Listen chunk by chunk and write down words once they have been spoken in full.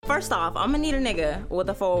first off, I'm gonna need a nigga with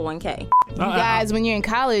a 401k. You guys, when you're in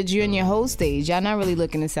college, you're in your hoe stage. Y'all not really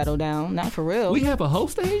looking to settle down. Not for real. We have a hoe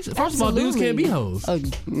stage? First of all, dudes can't be hoes.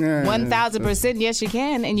 1,000% yes, you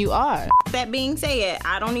can, and you are. That being said,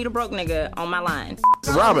 I don't need a broke nigga on my line.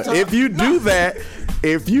 Robert, if you do that,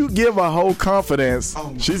 if you give a hoe confidence,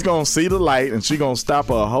 she's gonna see the light and she gonna stop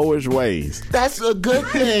her hoish ways. That's a good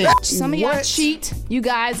thing. Some of y'all cheat. You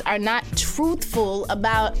guys are not truthful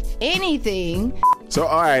about anything. So,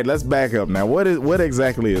 all right, let's back up now. What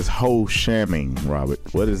exactly is hoe shamming, Robert?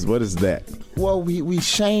 What is that? Well, we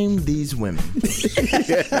shame these women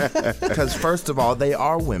because first of all, they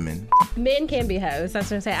are women. Men can be hoes. That's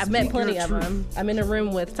what I'm saying. I've met plenty of them. I'm in a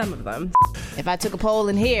room with some of them. If I took a poll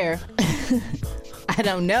in here, I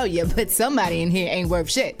don't know you, but somebody in here ain't worth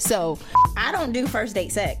shit. So I don't do first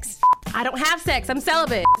date sex. I don't have sex. I'm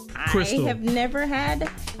celibate. Crystal. I have never had.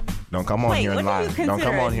 Don't come on here and lie. Don't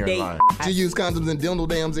come on here and lie. Do you use condoms and dildo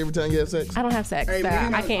dams every time you have sex? I don't have sex. So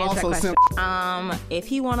I can't answer that question. If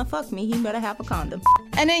he wanna fuck me, he better have a condom.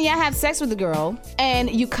 And then y'all have sex with the girl and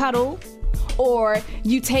you cuddle, or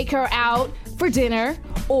you take her out for dinner,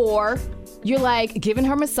 or you're like giving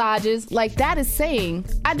her massages. Like, that is saying,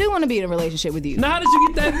 I do want to be in a relationship with you. Now, how did you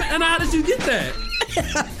get that? And how did you get that?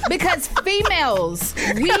 Because females,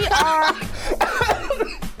 we are.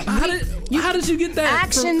 How did you get that?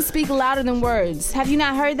 Actions speak louder than words. Have you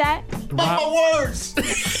not heard that? My words.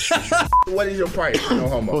 What is your price? No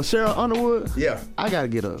homo. Well, Cheryl Underwood? Yeah. I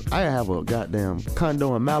have a goddamn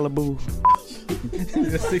condo in Malibu.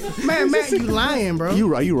 Man, you lying, bro. You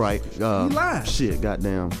right. You lying. Shit,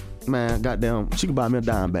 goddamn. Man, goddamn, she can buy me a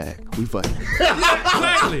dime bag. We fucking.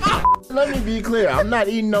 Exactly. Let me be clear. I'm not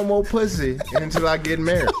eating no more pussy until I get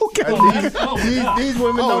married. Okay. These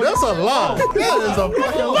women don't. That's a lie. That is a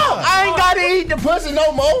fucking lie. I ain't gotta eat the pussy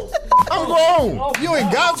no more. I'm grown. You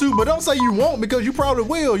ain't got to, but don't say you won't because you probably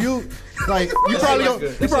will. You probably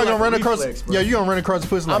gonna run across. Yeah, you gonna run across the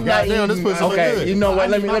pussy like, goddamn, this pussy look good. You know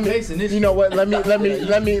what? Let me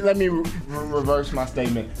reverse my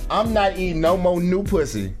statement. I'm not eating no more new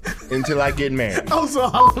pussy until I get married.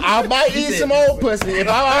 I might eat some old pussy. If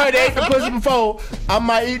I already ate the pussy before, I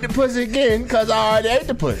might eat the pussy again because I already ate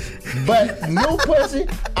the pussy. But new pussy,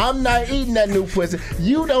 I'm not eating that new pussy.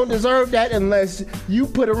 You don't deserve that unless you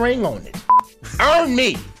put a ring on it. Earn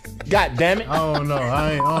me. God damn it. I don't know.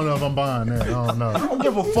 I don't know if I'm buying that. I don't know. I don't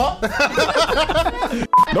give a fuck.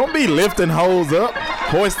 Don't be lifting hoes up,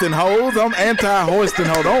 hoisting hoes. I'm anti-hoisting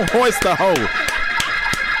hoes. Don't hoist the hoe.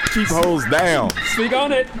 Keep hoes down. Speak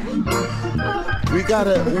on it. We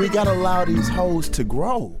gotta allow these hoes to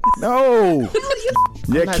grow. No.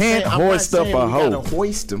 You can't hoist up a hoe. We gotta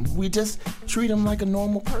hoist them. We just treat them like a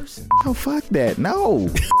normal person. Oh, fuck that. No.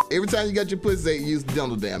 Every time you got your pussy, you use the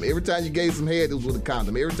dildo dam. Every time you gave some head, it was with a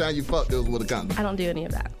condom. Every time you fucked, it was with a condom. I don't do any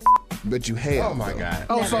of that. But you have. Oh my God.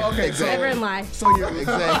 Oh, so okay, exactly. Never in life. So you're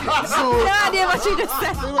exactly. So No idea what you just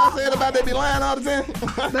said. see what I said about they be lying all the time?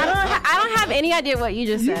 I don't have any idea what you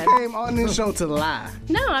just You said. came on this show to lie.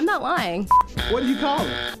 No, I'm not lying. What do you call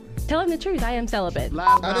it? Telling the truth, I am celibate.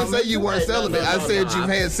 I didn't say you weren't celibate. I said you've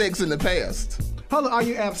had sex in the past. Hold on, are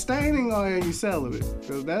you abstaining or are you celibate?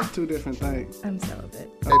 Because that's two different things. I'm celibate.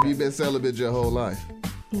 Have you been celibate your whole life?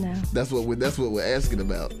 No. That's what we're asking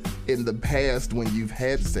about. In the past, when you've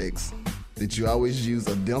had sex, did you always use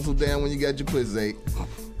a dental dam when you got your pussy ate,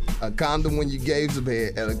 a condom when you gave some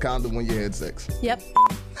head, and a condom when you had sex? Yep.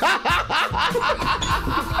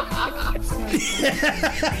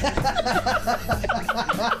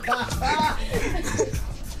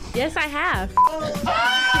 Yes, I have.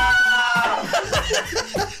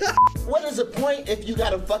 What is the point if you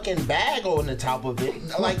got a fucking bag on the top of it?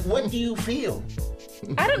 Like, what do you feel?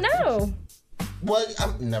 I don't know. Well,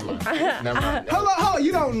 never mind. Never mind. Hold on,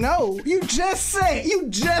 you don't know. You just said.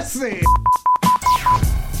 It's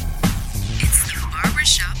the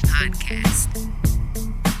Barbershop Podcast.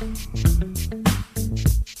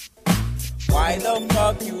 Why the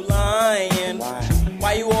fuck you lying?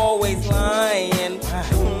 Why you always lying?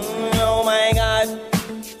 Oh my God.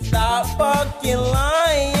 Stop fucking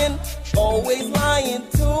lying. Always lying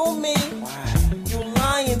to me. You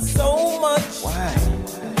lying so much.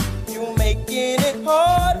 You making it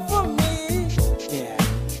hard for me. Yeah.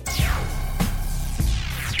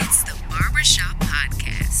 It's the Barbershop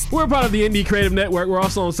Podcast. We're part of the Indie Creative Network. We're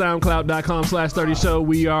also on SoundCloud.com/30show.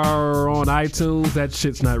 We are on iTunes. That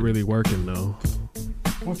shit's not really working though.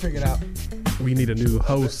 We'll figure it out. We need a new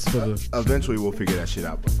host for the. Eventually, we'll figure that shit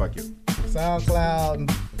out. But fuck you.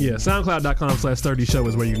 SoundCloud. Yeah, SoundCloud.com/30show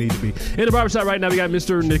is where you need to be. In the barbershop right now, we got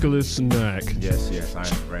Mr. Nicholas Snack. Yes, I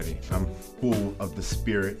am ready. I'm full of the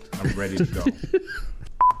spirit. I'm ready to go.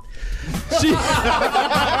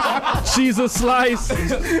 She's a slice.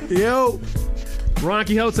 Yo. Ron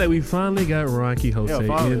Quixote. We finally got Ron Quixote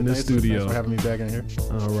in the studio. Thanks for having me back in here.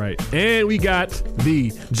 All right. And we got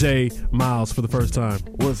the J Miles for the first time.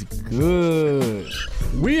 What's good?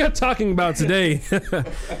 We are talking about today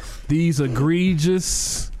these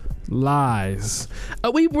egregious lies.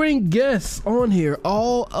 We bring guests on here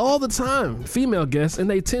all the time, female guests, and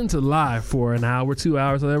they tend to lie for an hour, 2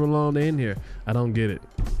 hours, however long they're in here. I don't get it.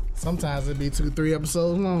 Sometimes it'd be 2-3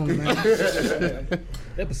 episodes long, man.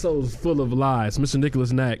 Episodes full of lies. Mr.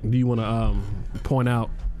 Nicholas Knack, do you want to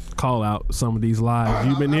call out some of these lies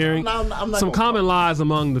you've been hearing? I'm not some common lies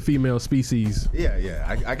among the female species. Yeah.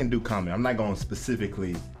 I can do comment. I'm not going to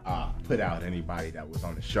specifically put out anybody that was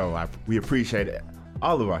on the show. We appreciate it.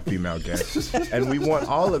 All of our female guests, and we want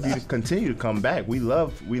all of you to continue to come back. We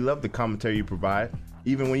love the commentary you provide,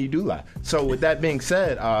 even when you do lie. So, with that being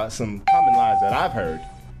said, some common lies that I've heard.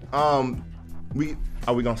 Are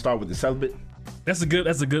we gonna start with the celibate? That's a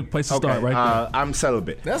good place to start, right there. I'm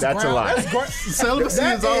celibate. That's a lie. Celibacy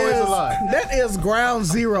is always a lie. That is ground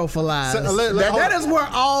zero for lies. That is where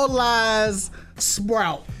all lies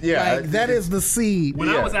sprout. Yeah, like, that is the seed. When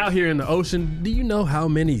I was out here in the ocean, do you know how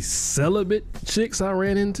many celibate chicks I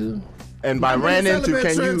ran into? And by ran into,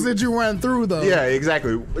 can you? Did you run through though? Yeah,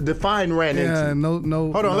 exactly. Define ran into. Yeah,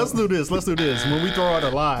 no. Hold on, let's do this. When we throw out a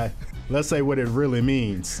lie, let's say what it really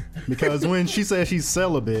means. Because when she says she's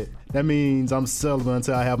celibate, that means I'm celibate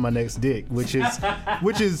until I have my next dick, which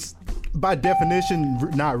is by definition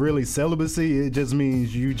not really celibacy. It just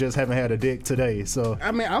means you just haven't had a dick today. So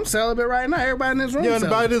I mean, I'm celibate right now. Everybody in this room. Yeah,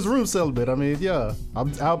 everybody in this room celibate. I mean, yeah,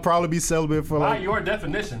 I'll probably be celibate for by your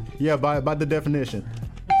definition. Yeah, by the definition.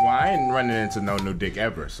 Well, I ain't running into no new dick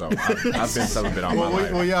ever, so I've been celibate all my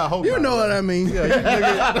life. Well, yeah, I hope you know what I mean.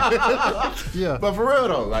 Yeah. But for real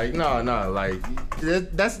though, like no, like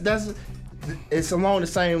that's it's along the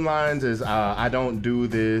same lines as I don't do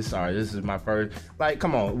this or this is my first. Like,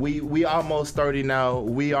 come on, we almost 30 now.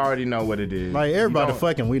 We already know what it is. Like everybody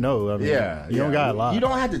fucking, we know. I mean, you don't gotta lie. You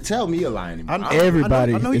don't have to tell me a lie anymore.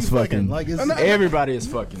 Everybody is fucking. Like, everybody is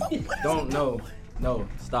fucking. Don't know. No,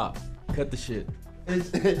 stop. Cut the shit.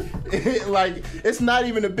 Like it's not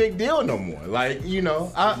even a big deal no more. Like, you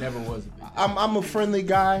know, it never was. I'm a friendly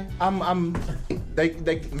guy.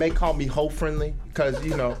 They may call me hoe friendly because,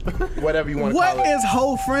 you know, whatever you want to call it. What is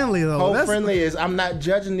hoe friendly though? Hoe friendly is I'm not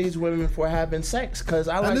judging these women for having sex because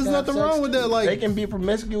I like. And there's nothing wrong with that. Like, they can be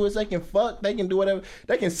promiscuous, they can fuck, they can do whatever,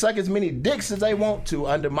 they can suck as many dicks as they want to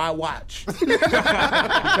under my watch because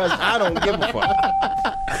I don't give a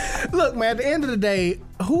fuck. Look, man. At the end of the day,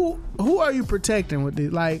 who are you protecting with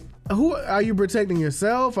this? Like, who are you protecting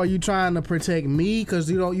yourself? Are you trying to protect me? Because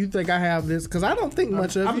you think I have this? Because I don't think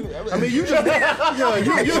much of you. I mean, you just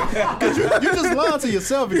you just lie to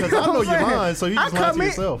yourself because I know you're lying, so you just lie to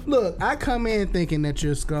yourself. Look, I come in thinking that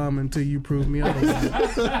you're scum until you prove me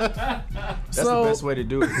otherwise. That's the best way to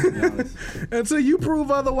do it, to be honest. Until you prove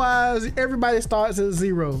otherwise, everybody starts at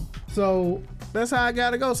zero. So that's how I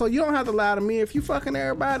gotta go. So you don't have to lie to me. If you fucking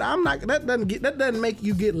everybody, I'm not. That doesn't make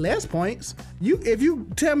you get less points. If you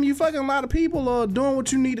tell me you fucking a lot of people or doing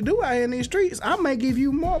what you need to do out here in these streets, I may give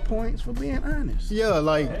you more points for being honest. Yeah,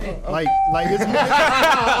 like it's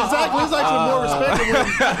exactly. It's actually more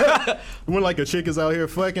respected when like a chick is out here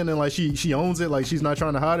fucking and like she owns it. Like she's not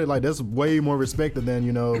trying to hide it. Like that's way more respected than,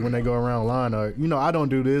 you know, when they go around lying or, you know, I don't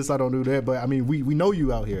do this, I don't do that. But I mean, we know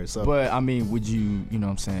you out here. So, but I mean, would you know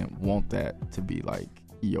what I'm saying, want that to be like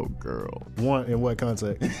yo girl? Want in what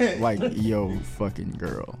context? Like yo fucking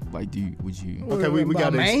girl. Like would you? Okay, we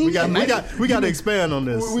got to expand on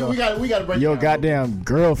this. We got to break your down. goddamn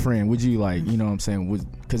girlfriend. Would you, like, you know what I'm saying?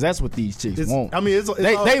 Because that's what these chicks want. I mean,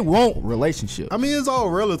 they want relationships. I mean, it's all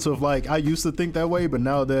relative. Like I used to think that way, but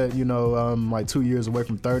now that, you know, I'm like 2 years away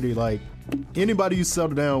from 30, like anybody you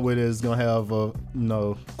settle down with is gonna have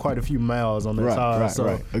quite a few miles on their tires. Right, so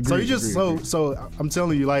right. Agreed, so you just agreed. So I'm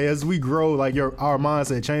telling you, like as we grow, like our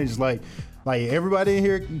mindset changes. Like everybody in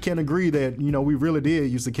here can agree that, you know, we really did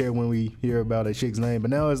used to care when we hear about a chick's name, but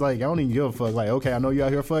now it's like I don't even give a fuck. Like, okay, I know you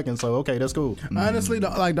out here fucking, so okay, that's cool. Honestly,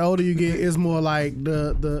 the older you get, it's more like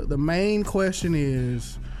the main question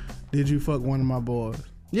is, did you fuck one of my boys?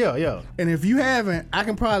 Yeah. And if you haven't, I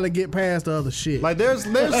can probably get past the other shit. Like there's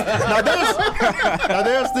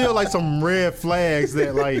still like some red flags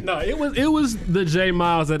that like. No, it was the J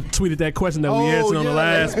Miles that tweeted that question that we answered on the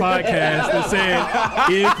last podcast that said,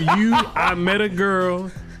 I met a girl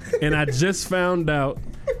and I just found out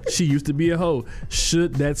she used to be a hoe,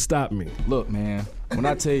 should that stop me? Look, man, when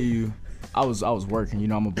I tell you, I was working. You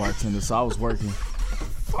know, I'm a bartender, so I was working.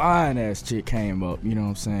 Fine ass chick came up, you know what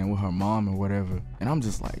I'm saying, with her mom or whatever, and I'm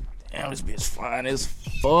just like, damn, damn, this bitch fine as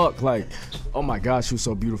fuck. Like, oh my God, she was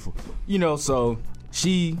so beautiful. You know, so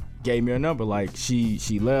she gave me her number. Like, she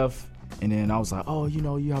left, and then I was like, oh, you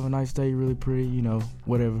know, you have a nice day, you're really pretty, you know,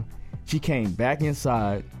 whatever. She came back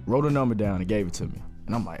inside, wrote her number down, and gave it to me.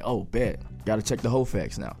 And I'm like, oh, bet. Got to check the whole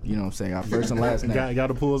facts now. You know what I'm saying? Our first and last name. Got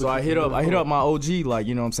to pull. So I hit up my OG, like,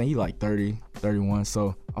 you know what I'm saying? He like 30, 31.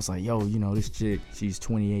 So I was like, yo, you know, this chick, she's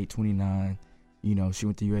 28, 29. You know, she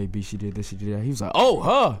went to UAB, she did this, she did that. He was like, oh,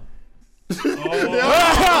 her. Like,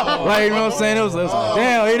 you know what I'm saying? It was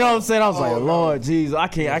damn, you know what I'm saying? I was like, Lord Jesus, I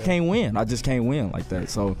can't win. I just can't win like that.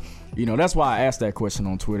 So, you know, that's why I asked that question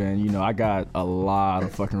on Twitter, and, you know, I got a lot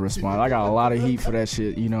of fucking response. I got a lot of heat for that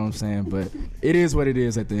shit, you know what I'm saying? But it is what it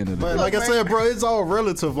is at the end of the day. But like I said, bro, it's all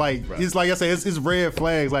relative. Like, it's like I said, it's red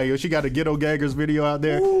flags. Like, if she got a Ghetto Gaggers video out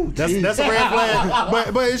there, that's a red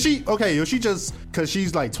flag. But is she, okay, if she just, because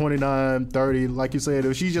she's like 29, 30, like you said,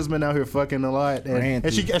 if she's just been out here fucking a lot,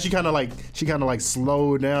 and she kind of like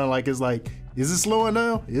slowed down, like, it's like, is it slowing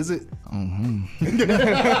down? Is it?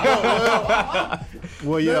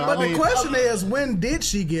 Well, yeah. But the question is, when did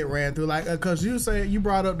she get ran through? Like, because you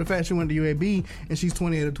brought up the fact she went to UAB and she's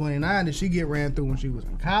 28 or 29. Did she get ran through when she was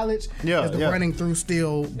in college? Yeah. Is the running through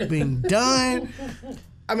still being done?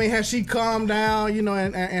 I mean, has she calmed down? You know,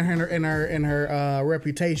 and her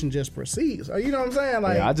reputation just proceeds. You know what I'm saying?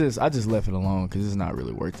 Like, yeah, I just left it alone because it's not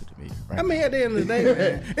really worth it to me. Right? I mean, at the end of the day,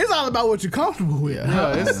 man, it's all about what you're comfortable with.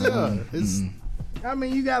 It's. I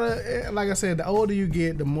mean, you gotta, like I said, the older you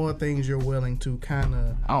get, the more things you're willing to kind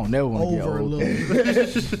of. I don't never want to get old.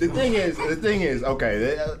 The thing is,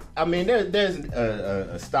 okay. I mean, there's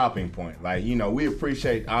a stopping point. Like, you know, we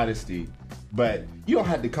appreciate honesty, but you don't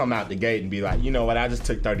have to come out the gate and be like, you know what, I just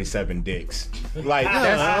took 37 dicks. Like,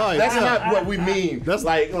 that's not what we mean. That's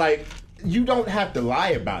like you don't have to lie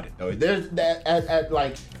about it though. There's that at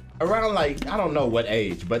like around, like, I don't know what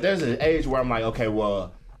age, but there's an age where I'm like, okay,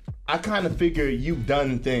 well, I kind of figure you've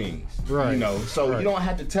done things, right? You know, so you don't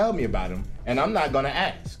have to tell me about them, and I'm not gonna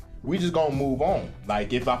ask. We just gonna move on.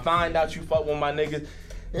 Like, if I find out you fuck with my niggas,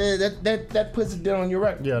 that puts it down on your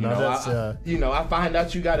record. Yeah, I find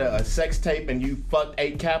out you got a sex tape and you fucked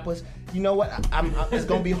 8 Kappas. You know what? it's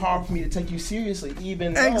gonna be hard for me to take you seriously,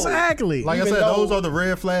 even though, exactly. Like I said, those are the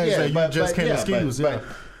red flags that you just can't excuse. But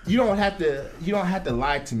you don't have to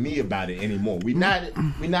lie to me about it anymore. We not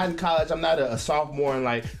in college. I'm not a sophomore and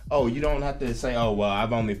like, oh, you don't have to say, oh, well,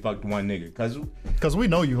 I've only fucked one nigga, because we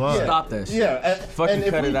know you lying. Stop that shit. Yeah, fucking and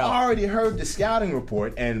cut if it out. we already heard the scouting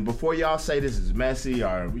report, and before y'all say this is messy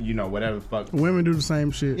or, you know, whatever the fuck, women do the same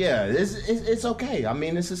shit. Yeah, it's okay. I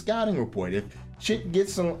mean, it's a scouting report. If shit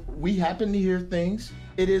gets we happen to hear things.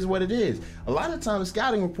 It is what it is. A lot of times,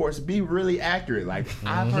 scouting reports be really accurate. Like,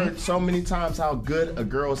 I've heard so many times how good a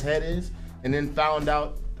girl's head is, and then found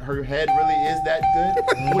out her head really is that good,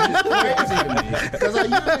 which is crazy to me. Because I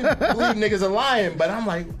usually believe niggas are lying, but I'm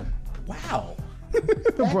like, wow.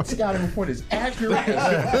 That scouting report is accurate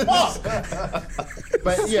as fuck.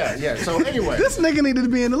 But yeah. So anyway, this nigga needed to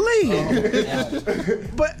be in the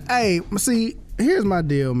league. But hey, see, here's my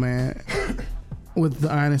deal, man. With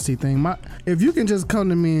the honesty thing, if you can just come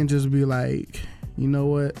to me and just be like, you know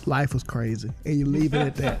what, life was crazy, and you leave it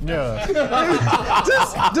at that. Yeah.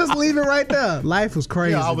 just leave it right there. Life was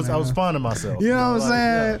crazy. Yeah, I was finding myself. You know what I'm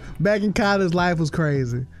saying? Yeah. Back in college, life was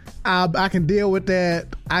crazy. I can deal with that.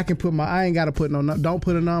 I ain't got to don't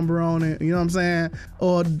put a number on it. You know what I'm saying?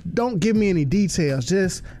 Or don't give me any details.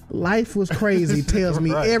 Just life was crazy tells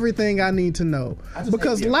me everything I need to know.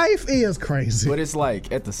 Because life is crazy. But it's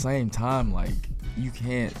like, at the same time, like, you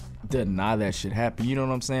can't deny that shit happened. You know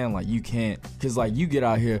what I'm saying? Like, you can't, because, like, you get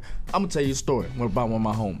out here. I'm gonna tell you a story about one of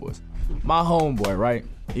my homeboys. My homeboy, right?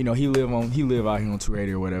 You know, he live out here on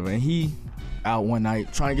 280 or whatever, and he out one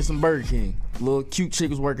night trying to get some Burger King. Little cute chick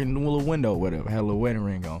was working in the little window, whatever. Had a little wedding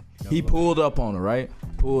ring on. He pulled up on her, right?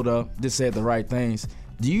 Pulled up, just said the right things.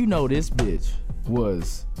 Do you know this bitch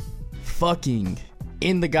was fucking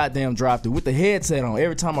in the goddamn drive-thru with the headset on?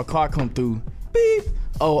 Every time a car come through, beep.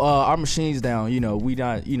 Oh, our machine's down. You know, we're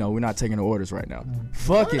not taking the orders right now.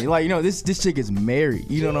 Fucking, like, you know, this chick is married.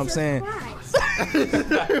 You know what I'm saying?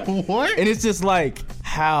 What? And it's just like,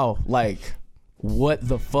 how, like, what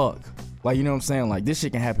the fuck? Like, you know what I'm saying? Like, this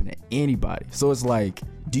shit can happen to anybody. So it's like,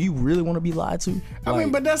 do you really want to be lied to? Like, I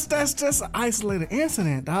mean, but that's just an isolated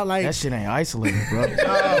incident. Like, that shit ain't isolated, bro.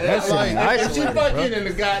 That shit ain't isolated, if she fucking in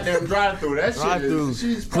the goddamn drive-thru, that shit is,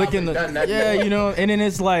 she's clicking done that. Yeah, you know, and then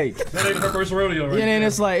it's like, that ain't her first rodeo, right? Yeah, and then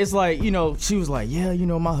it's like, you know, she was like, yeah, you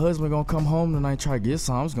know, my husband gonna come home tonight, try to get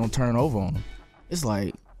some, I'm just gonna turn over on him. It's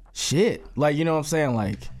like, shit. Like, you know what I'm saying?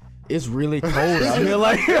 Like, it's really cold out here.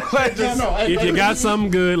 Like if you got something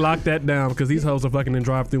good, lock that down because these hoes are fucking in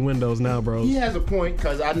drive-through windows now, bro. He has a point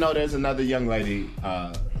because I know there's another young lady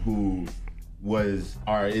who was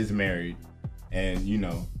or is married, and you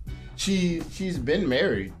know, she's been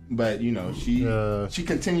married, but you know, she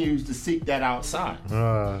continues to seek that outside,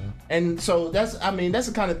 and so that's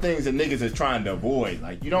the kind of things that niggas are trying to avoid.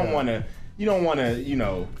 Like you don't want to, you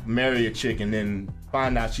know, marry a chick and then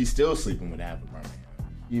find out she's still sleeping with half of her man.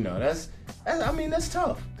 You know, that's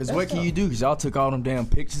tough. Because what can you do? Because y'all took all them damn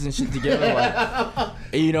pictures and shit together. Like,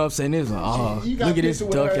 you know what I'm saying? It's like, oh, look at this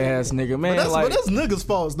duck ass nigga, man. But that's niggas'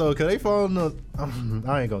 faults though, because they fall in the.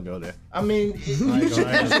 I ain't gonna go there. I mean,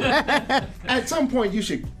 at some point you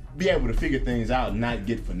should be able to figure things out and not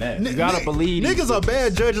get finesse. You gotta believe niggas are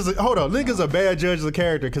bad judges. Hold on, niggas are bad judges of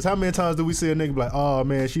character. Because how many times do we see a nigga be like, oh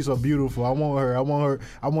man, she's so beautiful. I want her.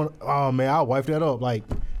 Oh man, I'll wipe that up. Like.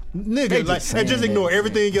 Nigga, like, and just ignore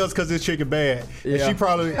everything else because this chick is bad. Yeah. And she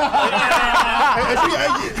probably.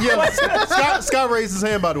 Scott raised his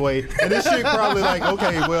hand, by the way. And this chick probably like,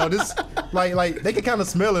 okay, well, this, like they can kind of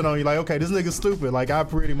smell it on you. Like, okay, this nigga's stupid. Like, I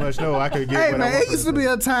pretty much know I could get what I want. Hey, man, it used to be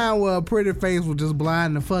a time where a pretty face would just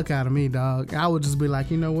blind the fuck out of me, dog. I would just be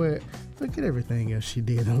like, you know what? Forget everything else she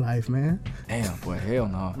did in life, man. Damn, boy, hell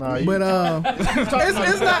no. But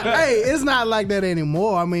it's not. Hey, it's not like that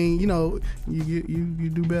anymore. I mean, you know, you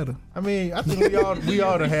do better. I mean, I think we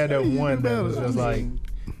all done had that one that was just like,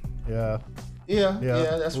 yeah,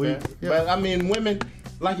 that's fair. Yeah. But I mean, women,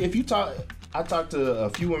 like if you talk, I talk to a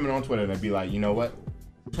few women on Twitter and they be like, you know what,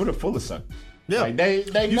 Twitter full of suckers. Yeah, like they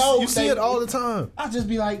know you see it all the time. I just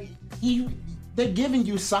be like, they're giving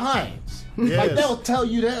you signs. Yes. Like they'll tell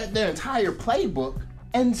you their entire playbook,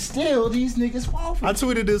 and still these niggas fall for it. I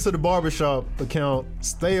tweeted this to the barbershop account.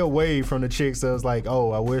 Stay away from the chicks that was like,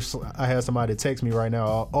 oh, I wish I had somebody to text me right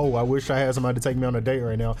now. Oh, I wish I had somebody to take me on a date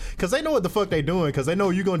right now. Because they know what the fuck they doing. Because they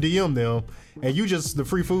know you gonna DM them, and you just the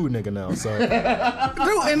free food nigga now. So, dude,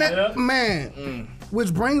 and that man.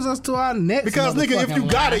 Which brings us to our next. Because nigga, if you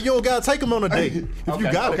got it, you don't gotta take them on a date. If you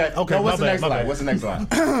got it, okay. No, what's the next line? What's the next line?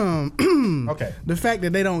 Okay. The fact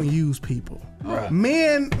that they don't use people. Right.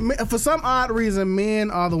 Men, for some odd reason, men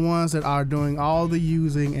are the ones that are doing all the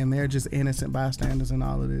using, and they're just innocent bystanders in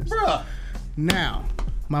all of this. Bruh. Now,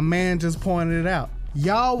 my man just pointed it out.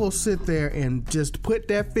 Y'all will sit there and just put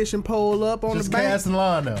that fishing pole up on the bank. Cast the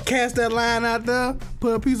line out. Cast that line out there.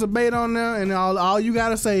 Put a piece of bait on there, and all you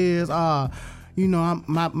gotta say is, you know,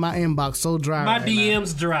 my inbox so dry. My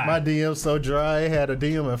DM's dry. My DM's so dry. I had a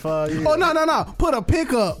DM in 5 years. Oh no! Put a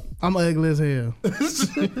pick up. I'm ugly as hell.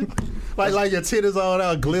 like your titties all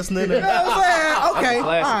out glistening. You know what I'm saying? Okay,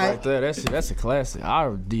 classic all right. right there. That's a classic. I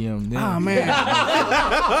DM them. Oh man.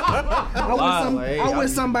 I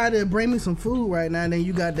wish somebody to bring me some food right now. And then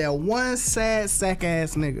you got that one sad sack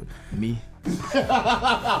ass nigga. Me.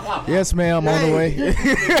 Yes, ma'am. On the way.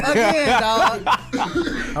 Again, dog.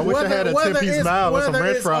 I wish I had a 10-piece mile with some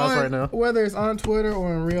French fries right now. Whether it's on Twitter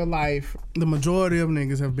or in real life, the majority of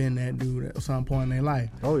niggas have been that dude at some point in their life.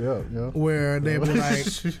 Oh yeah. Where they be like,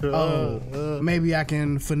 maybe I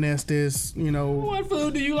can finesse this. You know, what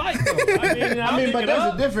food do you like? Though? I mean, but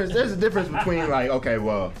there's a difference. There's a difference between like, okay,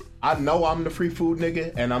 well, I know I'm the free food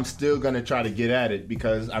nigga, and I'm still gonna try to get at it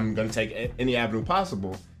because I'm gonna take any avenue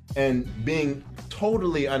possible. And being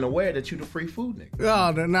totally unaware that you the free food nigga.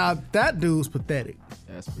 Oh, now that dude's pathetic.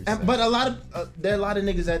 That's pretty sad. But there are a lot of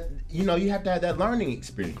niggas that you have to have that learning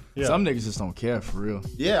experience. Yeah. Some niggas just don't care for real.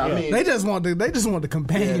 Yeah, I mean they just want the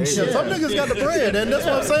companionship. Some niggas got the bread, and that's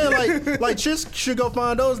what I'm saying. Like chicks should go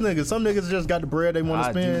find those niggas. Some niggas just got the bread they want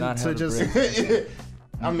to spend. So just,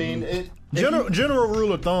 I mean, general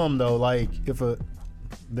rule of thumb though, like I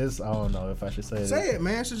don't know if I should say it. Say it,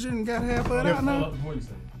 man. Since you didn't got half of it out now.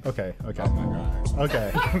 Okay.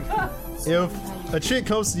 Okay. If a chick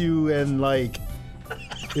comes to you and like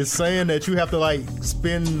is saying that you have to like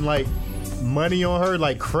spend like money on her,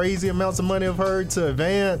 like crazy amounts of money of her to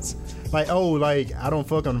advance, like I don't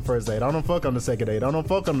fuck on the first date, I don't fuck on the second date, I don't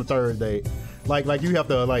fuck on the third date, like you have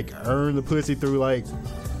to like earn the pussy through like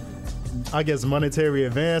I guess monetary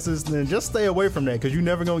advances, then just stay away from that because you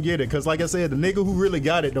never gonna get it. Because like I said, the nigga who really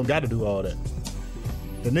got it don't gotta do all that.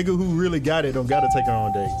 The nigga who really got it don't gotta take her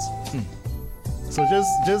on dates. So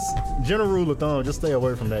just general rule of thumb, just stay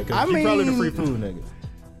away from that because she's probably the free food nigga.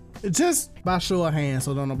 Just by show of hands,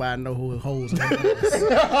 so don't nobody know who it holds. But you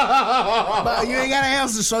ain't got to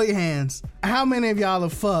answer to show your hands. How many of y'all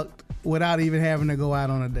have fucked without even having to go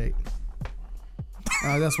out on a date?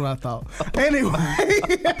 That's what I thought. Anyway.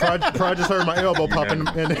 Probably just heard my elbow popping in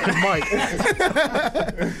the mic.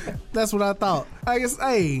 That's what I thought. I guess,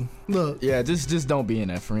 hey, look. Yeah, just don't be in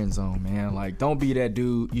that friend zone, man. Like, don't be that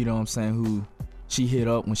dude, you know what I'm saying, who she hit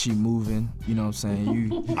up when she moving, you know what I'm saying? You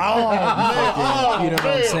know what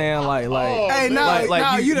I'm saying? Like,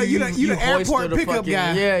 hey, you the airport pickup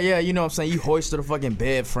guy. Yeah, you know what I'm saying? You hoisted a fucking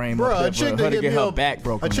bed frame Bro, up there a chick for her that to hit get me her up, back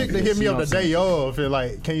broken. a chick that hit me up the day of and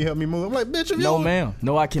like, can you help me move? I'm like, bitch, if you No, don't- ma'am.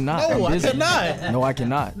 No, I cannot. No, I'm I busy. cannot. No, I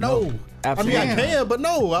cannot. No. Absolutely. I mean, I can, but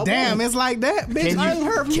no. I Damn, won't. it's like that, bitch. I ain't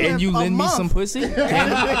heard from you Can you in a lend me month. some pussy?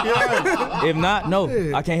 If not, no.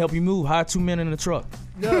 I can't help you move. Hire 2 men in the truck.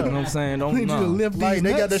 You know what I'm saying? Don't Need you to lift Like, these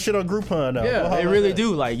they got nuts. that shit on Groupon now. Yeah, Well, they how really about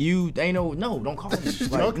do. Like, you, they know, no, don't call me.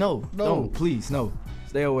 Like, no, please, no.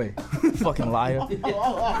 Stay away. Fucking liar.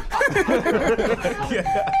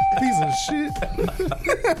 Piece of shit.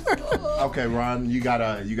 Okay, Ron, you got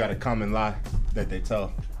a common lie that they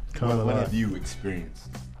tell. Common What lie. have you experienced?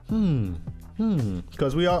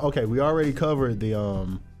 Because we already covered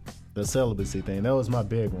the celibacy thing. That was my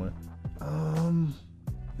big one.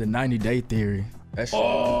 The 90-day theory. That's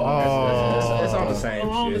it's on the same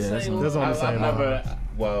shit. That's on the same I've never,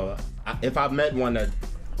 if I've met one that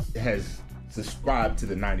has subscribed to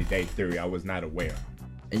the 90-day theory, I was not aware.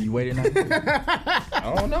 And you waited 90 days?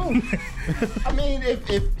 I don't know. I mean,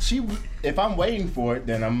 if I'm waiting for it,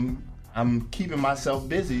 then I'm keeping myself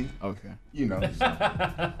busy. Okay. You know.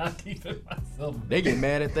 They get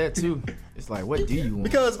mad at that too. It's like, what do you want?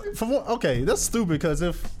 Because for one, okay, that's stupid. Because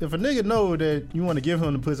if a nigga know that you want to give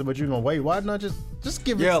him the pussy, but you're gonna wait, why not just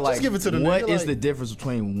give it? Yeah, Just give it to the what nigga. is like, the difference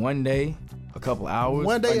between 1 day, a couple hours,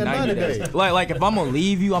 1 day or and 90 days? Like if I'm gonna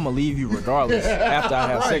leave you, I'm gonna leave you regardless after I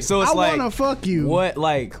have sex. So it's I like, wanna fuck you. What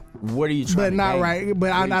are you trying But to not gain? right.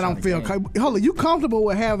 But I What are you don't trying feel. to gain? Hold on, you comfortable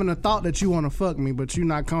with having a thought that you want to fuck me, but you're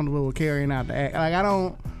not comfortable with carrying out the act. Like I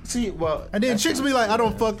don't. See, well, and then chicks be like, I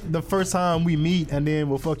don't fuck the first time we meet, and then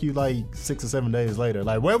we'll fuck you like 6 or 7 days later.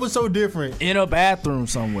 Like, what was so different? In a bathroom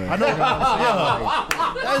somewhere. I know. Yeah.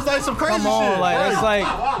 That's like some crazy Come on, shit. like Right. that's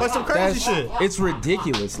like some crazy shit. It's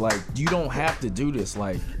ridiculous. Like you don't have to do this.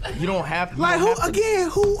 Like you don't have. Like who again?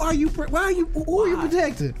 Who are you? Why are you? Who are you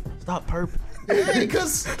protecting? Stop purple.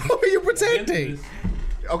 Because who are you protecting?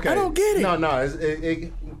 Okay. I don't get it. No.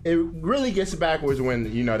 It really gets backwards when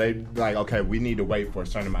they like, okay, we need to wait for a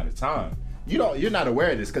certain amount of time. You're not aware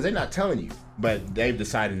of this because they're not telling you, but they've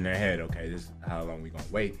decided in their head, okay, this is how long we gonna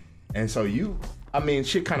wait, and so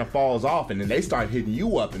shit kind of falls off, and then they start hitting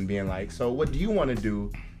you up and being like, so what do you want to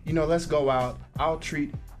do? Let's go out. I'll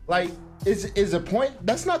treat. Like, is a point?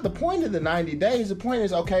 That's not the point of the 90 days. The point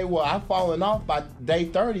is, okay, well, I've fallen off by day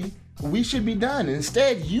 30. We should be done.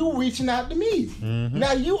 Instead, you reaching out to me. Mm-hmm.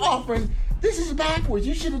 Now you offering. This is backwards.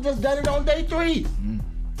 You should have just done it on day 3.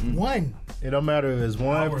 One. It don't matter if it's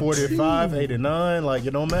 1, 45, 89. Like,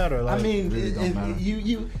 it don't matter. Like, I mean, really don't matter.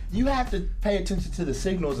 you have to pay attention to the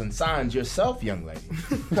signals and signs yourself, young lady.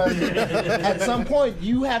 Because at some point,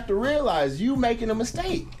 you have to realize you making a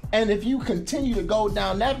mistake. And if you continue to go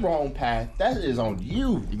down that wrong path, that is on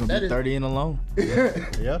you. You're gonna be 30 and alone.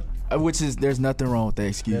 Yeah. Which is, there's nothing wrong with that.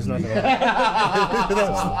 Excuse me. There's nothing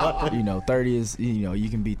wrong. So, 30 is, you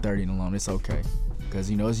can be 30 and alone. It's okay. Because,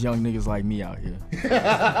 it's young niggas like me out here.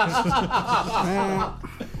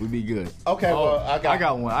 We be good. Okay, well, I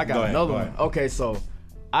got one. I got Go ahead, another go one. ahead. Okay, so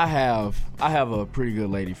I have a pretty good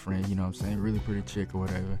lady friend, you know what I'm saying? Really pretty chick or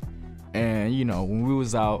whatever. And, when we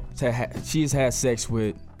was out, she's had sex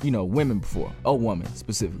with, women before. A woman,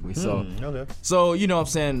 specifically. So, okay. So, you know what I'm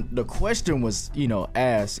saying? The question was,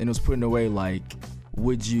 asked, and it was put in a way like,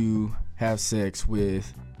 would you have sex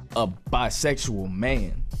with a bisexual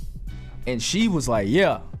man? And she was like,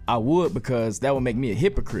 yeah, I would, because that would make me a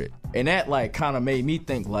hypocrite. And that, like, kind of made me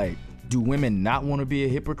think, like, do women not want to be a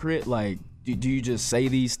hypocrite? Like, do you just say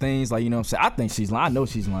these things? Like, you know what I'm saying? I think she's lying. I know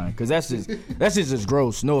she's lying, because that's just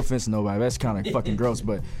gross. No offense to nobody. That's kind of fucking gross.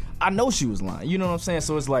 But I know she was lying. You know what I'm saying?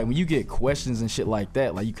 So it's like, when you get questions and shit like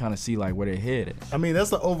that, like, you kind of see, like, where their head is. I mean,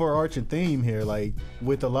 that's the overarching theme here. Like,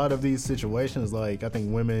 with a lot of these situations, like, I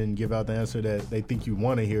think women give out the answer that they think you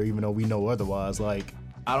want to hear, even though we know otherwise. Like,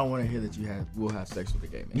 I don't want to hear that you will have sex with a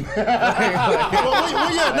gay man.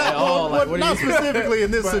 Not specifically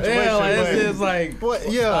in this situation. Yeah, like, but- it's like,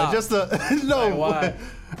 stop. just the no. Like, why?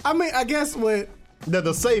 I mean, I guess what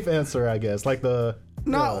the safe answer, I guess, like the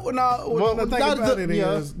No. Well, The thing not about the- it is,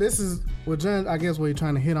 yeah. this is what Jen, I guess, what you're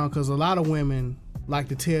trying to hit on, because a lot of women like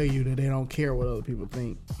to tell you that they don't care what other people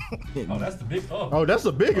think. Oh, that's the big. Oh, that's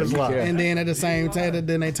the biggest lie. And then at the same time,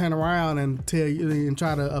 then they turn around and tell you and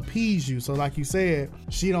try to appease you. So like you said,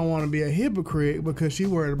 she don't want to be a hypocrite because she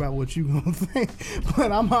worried about what you gonna think.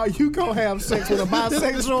 But you gonna have sex with a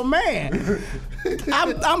bisexual man.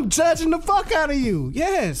 I'm judging the fuck out of you.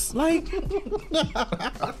 Yes, like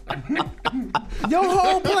your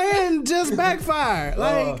whole plan just backfired.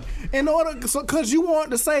 Like in order, because you want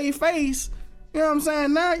to save face. You know what I'm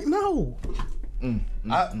saying? Now, no.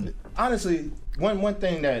 Honestly, one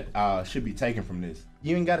thing that should be taken from this,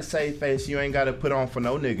 you ain't gotta save face, you ain't gotta put on for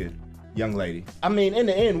no nigga, young lady. I mean, in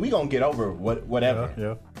the end, we gonna get over whatever.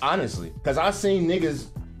 Yeah. Honestly, because I've seen niggas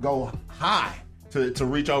go high to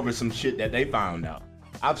reach over some shit that they found out.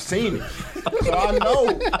 I've seen it, so I know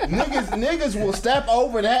niggas will step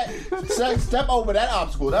over that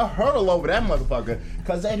obstacle, they'll hurdle over that motherfucker,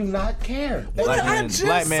 because they do not care. Black man is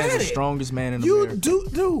the strongest man in you America.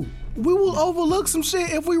 Dude, we will overlook some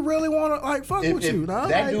shit if we really want to like fuck with you. Dog.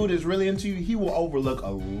 That dude is really into you, he will overlook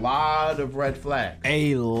a lot of red flags.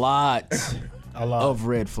 A lot of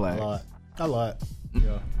red flags. A lot.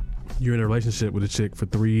 Yeah. You're in a relationship with a chick for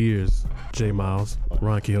 3 years, J Miles,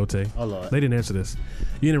 Ron Quixote. A lot. They didn't answer this.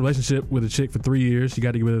 You're in a relationship with a chick for 3 years. You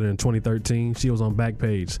got together in 2013. She was on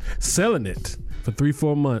Backpage selling it for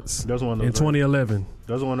 3-4 months in 2011.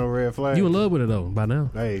 Doesn't want no red flag. You in love with her though by now?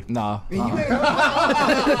 Hey, nah. Hold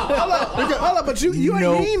up, but you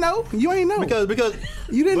ain't know. You ain't know because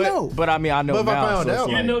you didn't know. But I mean, I know But if I now. found So it's out,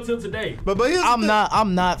 You like, didn't know till today. but here's I'm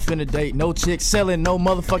not finna date no chick selling no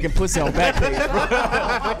motherfucking pussy on Backpage.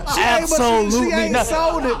 Absolutely she ain't not.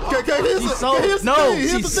 sold it. She sold it. No,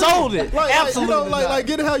 she sold it. Absolutely like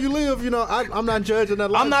get it how you live. You know, I'm not judging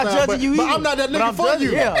that. I'm not lifestyle, judging you but either. I'm not that But nigga I'm for judging-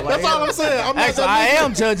 you. yeah, like, That's all I'm saying. I'm not Actually, that I nigga.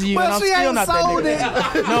 am judging you, Well, and I'm she still ain't not that sold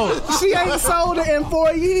nigga. No. She ain't sold it in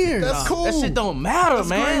 4 years. That's cool. That shit don't matter,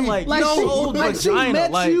 man. Like, Like, you she- don't hold like, she vagina.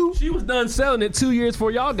 met Like, you. She was done selling it 2 years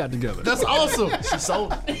before y'all got together. That's awesome. she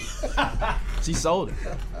sold it. She sold it.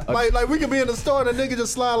 Like we could be in the store and a nigga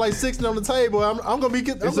just slide like 60 on the table. I'm gonna be.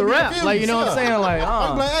 It's a wrap. Like, you know what I'm saying? Like,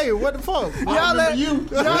 I'm like, hey, what the fuck?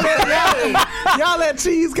 Y'all let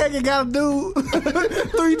Cheesecake and got a dude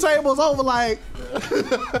 3 tables over like.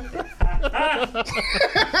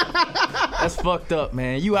 That's fucked up,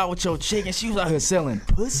 man. You out with your chick and she was out here selling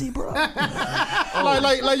pussy, bro.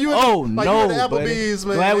 Like you. Oh, like no, you at the Applebee's,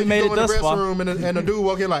 man. Glad we and made you it go in the thus far. restroom and the dude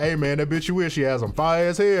walk in like, hey man, that bitch you with, she has some fire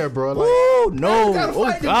ass hair, bro. Like, Ooh, no.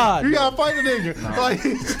 Oh, God. you gotta fight the nigga. Like,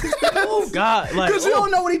 Oh, God. Like, Because you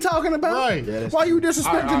don't know what he talking about. Right. Yeah, Why you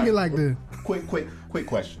disrespecting me like this? Quick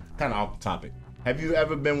question, kind of off the topic. Have you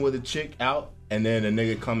ever been with a chick out and then a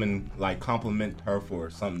nigga come and like compliment her for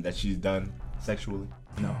something that she's done sexually?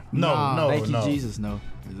 no. Thank you, Jesus, no.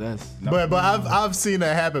 'Cause that's But I've seen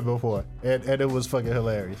that happen before, and it was fucking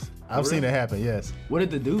hilarious. I've seen it happen. Yes. what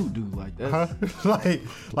did the dude do? Like that? Huh?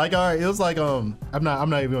 like all right. It was like I'm not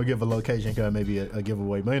even gonna give a location because maybe a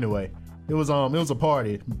giveaway. But anyway, it was a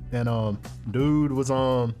party and dude was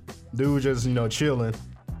just chilling.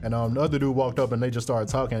 And the other dude walked up and they just started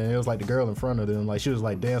talking, and it was like the girl in front of them, like she was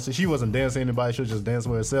like dancing. She wasn't dancing anybody, she was just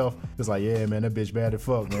dancing with herself. It's like, yeah, man, that bitch bad as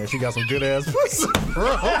fuck, man. She got some good ass pussy. And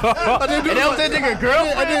that was that nigga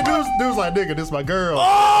girlfriend? And then dude's like, nigga, this my girl.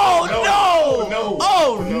 Oh, no!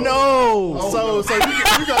 Oh, no! So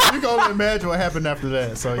you can only imagine what happened after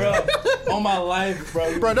that. So yeah. On my life,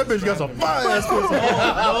 bro. Bro, that bitch got some fire ass pussy.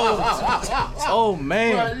 Oh,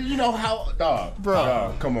 man. Bro, you know how, dog.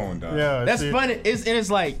 Bro. Come on, dog. Yeah, That's funny. It's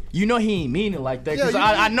like, he ain't mean it like that. Because Yeah,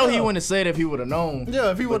 I know he wouldn't have said it if he would have known.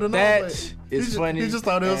 Yeah, if he would have known. That but is funny. He just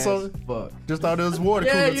thought it was as so. fuck. Just thought it was water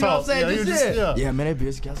Yeah, cooler you know talk. what I'm saying? Yeah, he Just, was yeah, man, that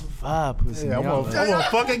bitch got some fire pussy. Yeah, I'm man. gonna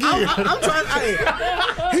fuck again. I'm trying.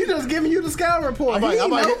 He just giving you the scout report. I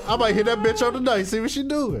might hit that bitch on the night, see what she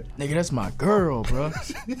doing. Nigga, that's my girl, bro.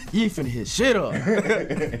 You ain't finna hit shit up.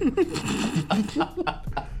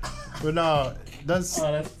 But no, that's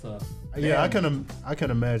tough. yeah. I can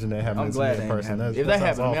imagine that happening I'm to glad that that person. happened. If that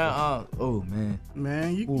sounds happened, man, awful. oh man.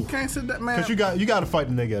 Man, you can't sit that man. Cause you got to fight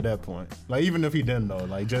the nigga at that point. Like even if he didn't know,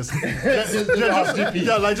 like just for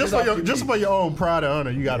your own pride and honor,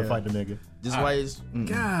 you got to fight the nigga. Just why it's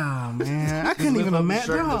God, man, I couldn't even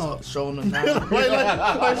imagine. Dog. Showing them now.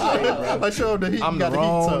 Like show him that he I'm got the the heat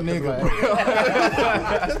wrong tucked. nigga.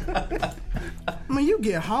 I mean, you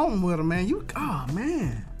get home with him, man. Oh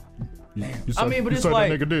man. I mean, but you it's suck like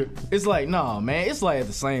that nigga dick. it's like nah, man. It's like at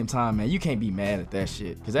the same time, man. You can't be mad at that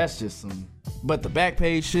shit because that's just some. But the back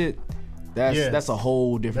page shit, that's a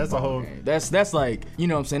whole different. That's a whole. Game. That's like, you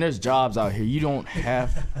know what I'm saying. There's jobs out here. You don't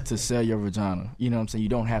have to sell your vagina. You know what I'm saying. You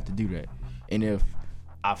don't have to do that. And if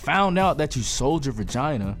I found out that you sold your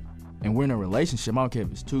vagina, and we're in a relationship, I don't care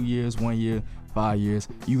if it's 2 years, 1 year, 5 years,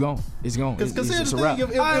 you gone. It's gone. It's here's just the a wrap. thing.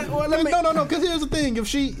 No. Because here's the thing.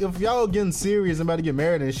 If y'all getting serious and about to get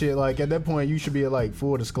married and shit, like at that point, you should be at like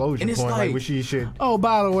full disclosure And it's point, like- where she should. Oh,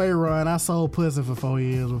 by the way, Ron, I sold pussy for 4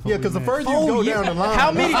 years before. Yeah, because the further you Oh, go yeah. down the line,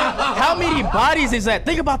 How many bodies is that?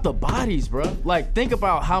 Think about the bodies, bro. Like, think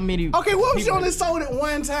about how many. Okay, what if she people- only sold it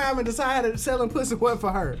one time and decided selling pussy wasn't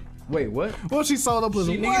for her? Wait, what? Well, she sold her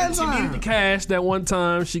pussy She one needed time. the cash that one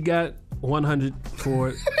time. She got 100 for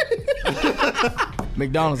it.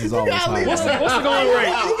 McDonald's is always high. What's the going rate?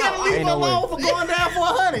 You gotta leave Ain't her no way. alone for going down for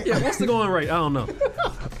 100. Yeah, what's the going rate? I don't know.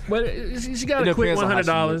 But she got It a quick depends on how she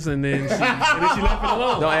 $100 and then she left it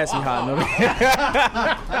alone. Don't ask me how I know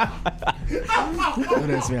that.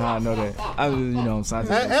 Don't ask me how I know that. I was, you know, I'm saying.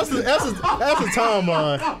 That's the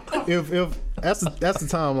timeline. If that's the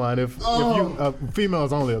timeline. If you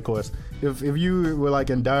females only, of course. If you were like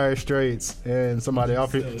in dire straits and somebody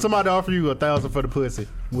offer you $1,000 for the pussy,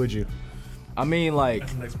 would you? I mean, like,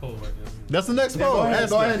 That's the next Yeah, poll. go ahead, Ask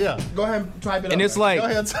go that, ahead. Yeah. Go ahead and type it up. and it's Go like,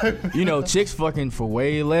 ahead, type. you know, chicks fucking for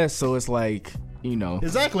way less, so it's like, you know,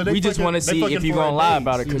 Exactly, they we just fucking- want to they see fucking if you're for gonna our lie dates,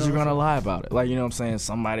 about it, you because know you're what gonna I'm lie about it. Like, you know what I'm saying?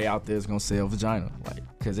 Somebody out there is gonna sell vagina, like,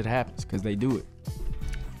 because it happens, because they do it.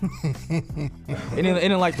 and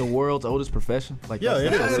then like the world's oldest profession, like Yeah,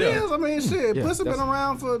 that's- it that's It what is. I mean, shit. Yeah, pussy been that's-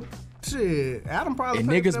 around for shit. Adam probably. And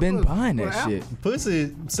paid for niggas that been pussy. buying For that Adam. shit.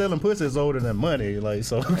 Pussy, selling pussy is older than money. Like,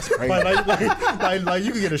 so. crazy. like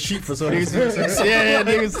you can get a sheep for something. yeah,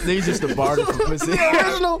 niggas just a barter for pussy.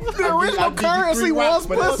 The original currency was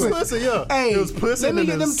pussy. Pussy, yeah. Hey, It was pussy let me and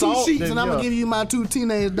get then them 2 salt, sheets then, and I'm yeah. gonna give you my 2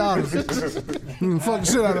 teenage daughters. Fuck the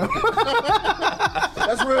shit out of them.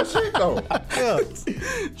 That's real shit though. Yeah.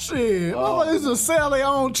 Shit. Motherfuckers just sell their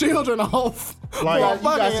own children off. Like, for you got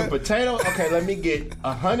fucking- some potatoes. Okay, let me get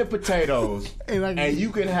 100 potatoes, And you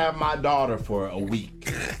can have my daughter for a week.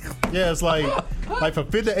 Yeah, it's like for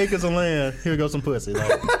 50 acres of land, here goes some pussy. Like,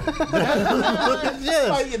 yes.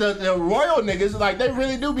 Like the royal niggas, like they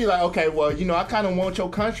really do be like, okay, well, you know, I kind of want your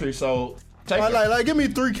country, so take it. Like, give me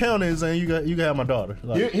 3 counties and you can have my daughter.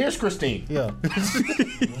 Like, Here's Christine. yeah.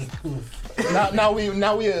 Now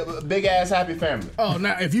we a big ass happy family. Oh,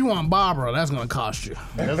 now if you want Barbara, that's gonna cost you.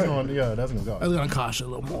 That's gonna go. That's gonna cost you a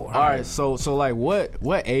little more. All right, so like,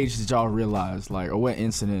 what age did y'all realize, like, or what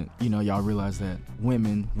incident, you know, y'all realize that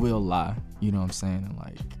women will lie? You know what I'm saying? And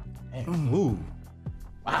like, Ooh.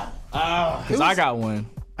 Wow. because I got one.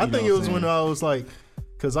 I You think know it what was I'm when saying? I was like,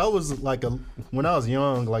 cause I was like when I was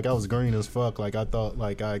young, like I was green as fuck. Like I thought,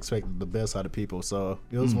 like I expected the best out of people. So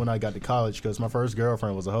it was when I got to college, cause my first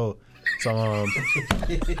girlfriend was a hoe.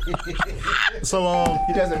 So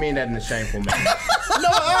He doesn't mean that in a shameful manner.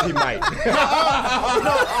 He might.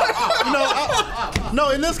 no,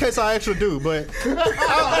 in this case I actually do, but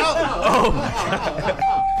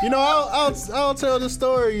I'll tell the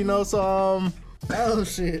story, you know. So Oh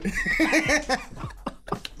shit.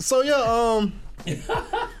 so yeah,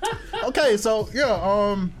 okay, so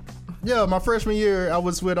yeah, my freshman year I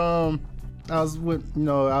was with you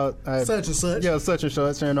know, I Such and such. Yeah, such and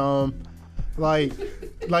such, and like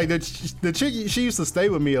the chick, she used to stay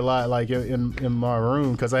with me a lot, like in my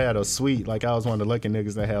room, cause I had a suite. Like I was one of the lucky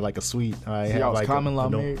niggas that had like a suite. I So had y'all was like common law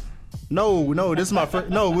you know- married? No, this is my first.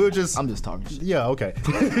 No, we were just. I'm just talking shit. Yeah, okay.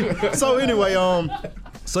 So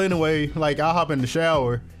anyway, like I hop in the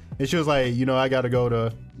shower, and she was like, you know, I gotta go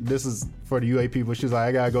to. This is for the UA people. She was like,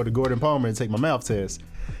 I gotta go to Gordon Palmer and take my mouth test.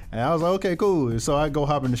 And I was like, okay, cool. So I go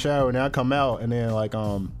hop in the shower, and then I come out, and then like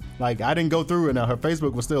I didn't go through it. Now her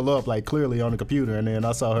Facebook was still up, like clearly on the computer, and then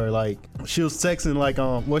I saw her like she was texting like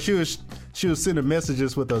she was sending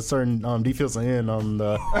messages with a certain defensive end on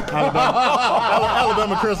the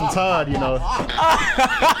Alabama Crimson Tide, you know.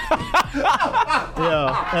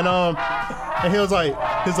 Yeah, and he was like,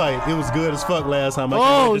 it was good as fuck last time. I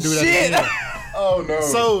can't wait to do that shit. again. Oh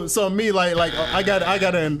no. So me like I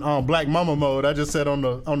got in Black Mama mode. I just sat on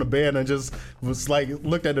the bed and just was like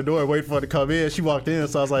looked at the door, waiting for her to come in. She walked in,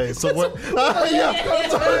 so I was like, so what? Yeah.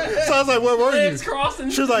 So I was like, where were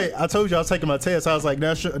you? She was like, I told you I was taking my test. I was like,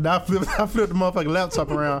 now I flipped the motherfucking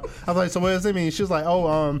laptop around. I was like, so what does it mean? She was like,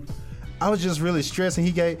 I was just really stressed,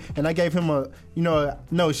 and I gave him a, you know,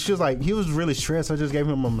 no, she was like, he was really stressed. I just gave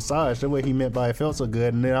him a massage. That's what he meant by it felt so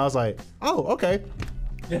good. And then I was like, oh, okay.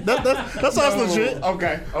 That sounds legit.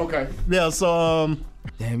 Okay. Yeah, so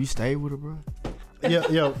Damn, you stayed with her, bro?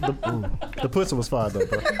 The pussy was fire though,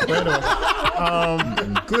 bro. But anyway,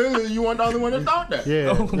 clearly you weren't the only one that thought that.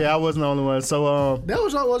 Yeah, I wasn't the only one. So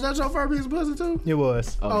was that your first piece of pussy too? It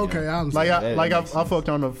was. Okay, I'm I fucked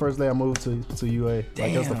on the first day I moved to UA. Like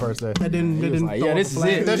that's the first day. That didn't this is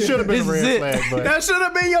it. That should have been a red flag, but that should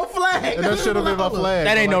have been your flag. That should have been my flag.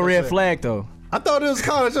 That ain't no red flag though. I thought it was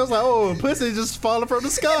college. I was like, oh, pussy just falling from the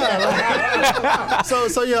sky.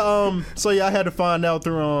 So yeah, I had to find out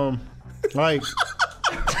through like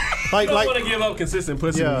you don't want to give up consistent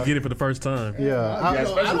pussy when you get it for the first time. Yeah, I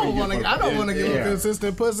don't want to give up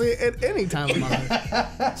consistent pussy at any time in my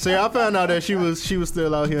life. So yeah, I found out that she was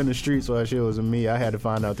still out here in the streets while she was with me. I had to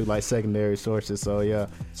find out through like secondary sources. So yeah,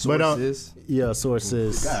 sources.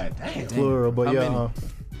 Sources. God damn. Plural, but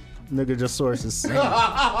nigga, just sources.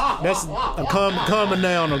 That's a common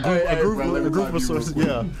noun. A group of sources.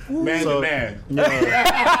 Yeah. Man to man.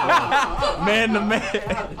 Yeah. Man to man.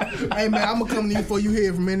 Hey man, I'm gonna come to you before you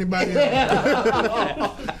hear from anybody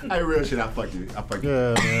else. Hey, real shit. I fuck you.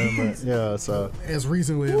 Yeah, man. But, yeah. So as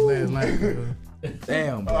recently as last night.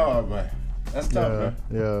 Damn. Bro. Oh man, that's tough, man.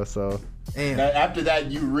 Yeah. So. Now, after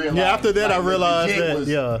that, you realized. Yeah, after that, like, I realized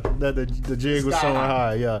that the jig was so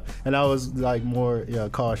high. Yeah, and I was like more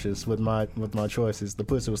cautious with my choices. The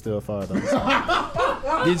pussy was still fire though.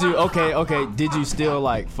 Did you? Okay. Did you still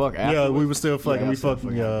like fuck after? Yeah, we were still fucking. We fucked.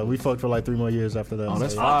 We fucked for like 3 more years after that. Oh,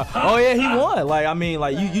 that's fine. Oh yeah, he won. Like I mean,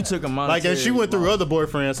 like you took a monetary. Like and she went through other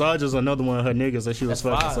boyfriends, so I was just another one of her niggas that she was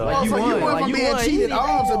fucking. So like, you won. You went from being cheated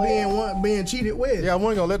on to being cheated with. Yeah, I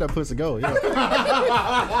wasn't gonna let that pussy go. Yeah.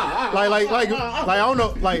 like I don't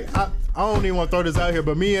know, like I don't even want to throw this out here,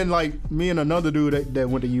 but me and another dude that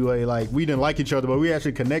went to UA, like we didn't like each other, but we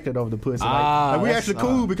actually connected over the pussy. Like we actually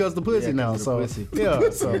cool because the pussy now. So that shit. Yeah,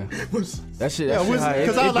 because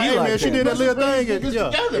I was like, hey man, she did that little thing. Yeah, I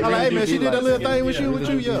was like, hey man, she did that little thing with you.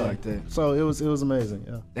 Yeah. So it was amazing.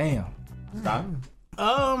 Yeah.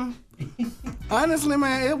 Damn. Honestly,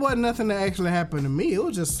 man, it wasn't nothing that actually happened to me.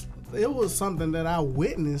 It was something that I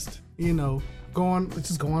witnessed. You know. Going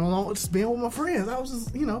along, just being with my friends. I was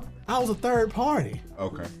just, I was a third party.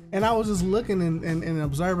 Okay. And I was just looking and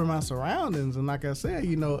observing my surroundings. And like I said,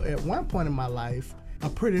 at one point in my life, a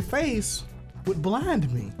pretty face would blind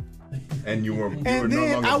me. And you were then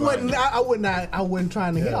no longer I wasn't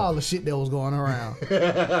trying to hear all the shit that was going around. You know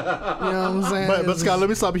what I'm saying? But Scott, let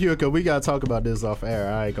me stop you here because we gotta talk about this off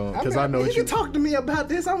air. I ain't gonna because I know you can talk to me about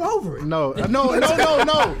this. I'm over it. No,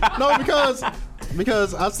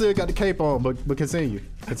 because I still got the cape on. But continue.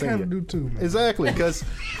 I kind of do too, man. Exactly, because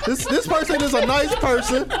this person is a nice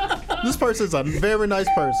person. This person is a very nice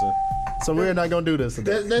person. So we're not gonna do this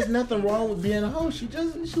today. There's nothing wrong with being a hoe. She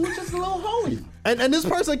was just a little hoey. And this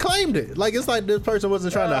person claimed it. Like it's like this person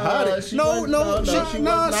wasn't trying to hide it. She was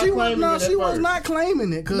not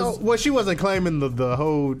claiming it. She wasn't claiming the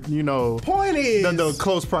whole, point is the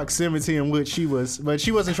close proximity in which she was, but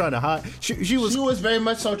she wasn't trying to hide. She was very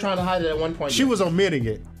much so trying to hide it at one point. She was omitting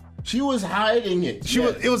it. She was hiding it.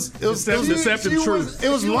 It was deceptive truth. It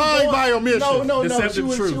was lying by omission. No. She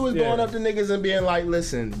was going up to niggas and being like,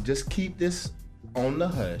 "Listen, just keep this on the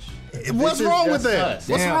hush." What's wrong with that?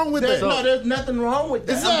 What's wrong with that? No, there's nothing wrong with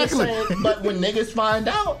that. Exactly. I'm just saying, but when niggas find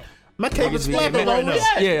out, my cape is flapping right now.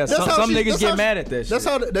 Yeah, some niggas get mad at that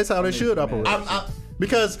shit. That's how they should operate.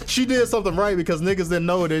 Because she did something right because niggas didn't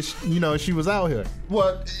know that she was out here.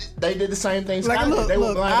 Well, they did the same thing. They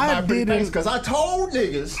were blind by pretty face because I told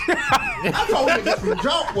niggas from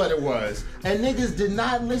jump what it was, and niggas did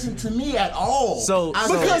not listen to me at all. So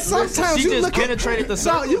because sometimes she just penetrated the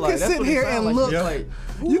circle. You can sit here and look.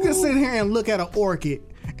 You can sit here and look at an orchid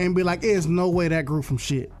and be like, "There's no way that grew from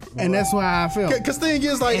shit," and that's why I felt. Because thing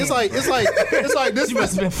is, like, it's like this. She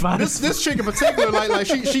must have been fine. This chick in particular, like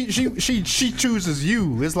she chooses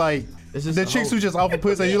you. It's like the chicks who just offer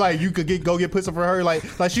pussy. And you like you could go get pussy for her. Like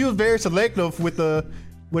she was very selective with her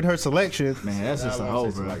selection. Man, that's just a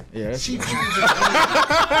hoe, bro. Yeah, she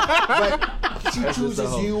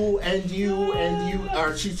chooses you and you,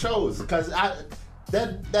 or she chose because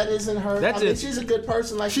That isn't her. She's a good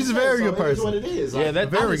person. Like she's a very good person. It is what it is. Yeah, that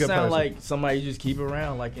very good sound person. Like somebody you just keep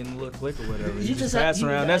around, like in the little clique or whatever. You just pass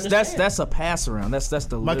around. That's a pass around. That's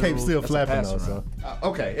the. My cape's still flapping though. So.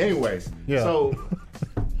 Okay. Anyways. Yeah. So.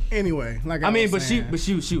 Anyway, like she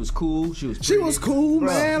was cool. She was cool,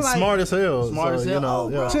 man. Like, smart as hell. Smart as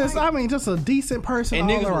hell. Just a decent person.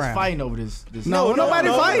 And all niggas around. was fighting over this. Nobody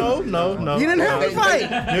fighting. No. You didn't have to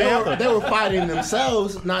fight. They were fighting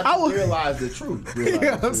themselves, not to realize the truth.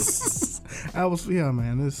 I was,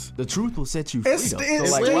 man. The truth will set you free.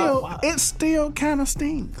 It still kind of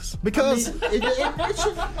stinks because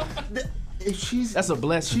if she's that's a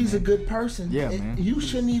blessing. She's man. a good person. Yeah, man. You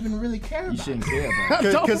shouldn't even really care about. You shouldn't care about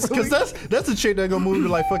it. Because that's a chick that gonna move to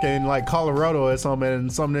like fucking like Colorado or something,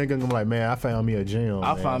 and some nigga gonna be like, man, I found me a gym.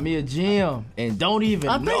 I found me a gym and don't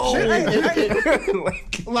even know.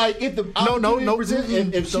 Like if the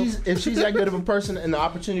if she's that good of a person and the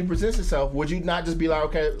opportunity presents itself, would you not just be like,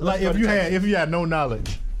 okay, like if you had no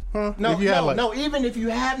knowledge, huh? No. Even if you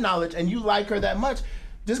have knowledge and you like her that much,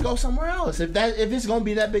 just go somewhere else. If it's gonna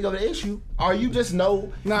be that big of an issue, or you just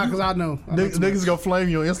know. Nah, because I know. Niggas gonna flame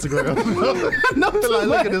you on Instagram. I know too like, much.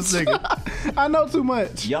 look at this nigga. I know too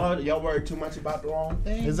much. Y'all worry too much about the wrong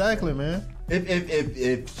thing. Exactly, man.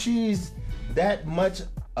 If she's that much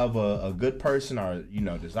of a good person or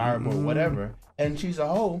desirable or whatever, and she's a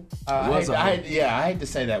hoe, I hate to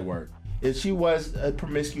say that word. If she was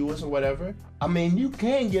promiscuous or whatever, I mean, you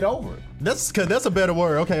can get over it. That's a better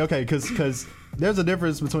word. Okay, because there's a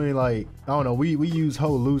difference between like, I don't know, we use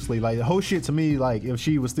hoe loosely. Like the whole shit to me, like if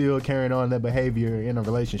she was still carrying on that behavior in a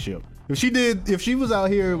relationship. If she was out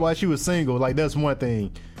here while she was single, like that's one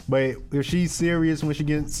thing. But if she's serious when she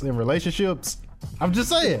gets in relationships, I'm just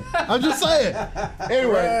saying. Anyway,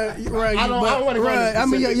 right, I don't want to go into specifics, I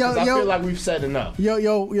mean, I feel like we've said enough.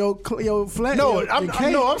 Flat.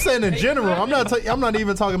 I'm saying in general. I'm not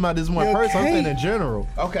even talking about this one person. I'm saying in general.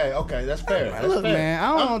 Okay, that's fair. Look, man, I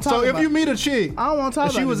don't want to talk about. So if you meet a chick, I don't want to talk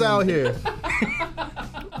about. She was out here,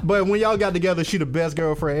 but when y'all got together, she the best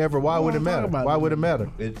girlfriend ever. Why would it matter? Why would it matter?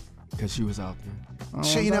 Because she was out there.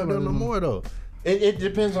 She ain't never done no more though. It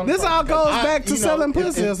depends on. This all goes back to selling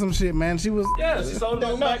pussy or some shit, man. She was. Yeah, she sold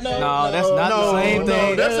it back. No, that's not the same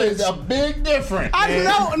thing. That's a big difference.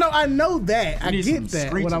 I know that. I get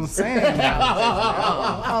that. What I'm saying,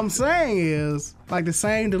 I'm saying is like the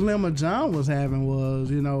same dilemma John was having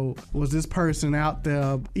was this person out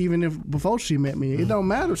there even if before she met me? It don't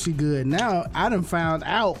matter if she good. Now I done found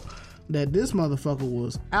out that this motherfucker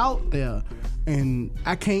was out there, and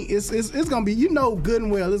I can't. It's gonna be good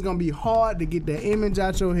and well. It's gonna be hard to get that image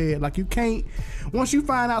out your head. Like you can't. Once you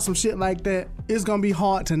find out some shit like that, it's gonna be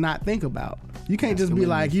hard to not think about. You can't just be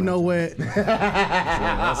like, you know what?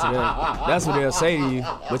 That's what they'll say to you,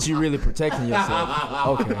 but you really protecting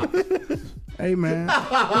yourself. Okay. Hey man.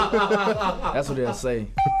 That's what they'll say.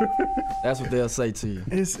 That's what they'll say to you.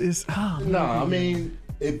 It's I mean,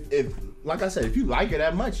 if like I said, if you like it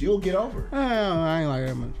that much, you'll get over it. I ain't like it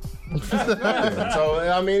that much. So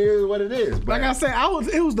I mean, it is what it is. But like I said,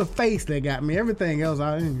 it was the face that got me. Everything else,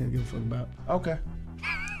 I didn't give a fuck about. Okay.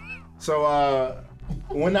 So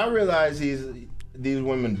when I realized these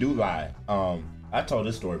women do lie, I told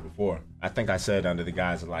this story before. I think I said under the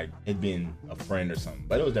guise of like it being a friend or something,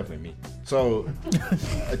 but it was definitely me. So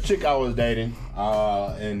a chick I was dating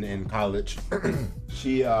in college,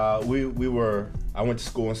 I went to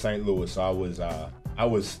school in St. Louis, so I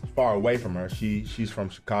was far away from her. She's from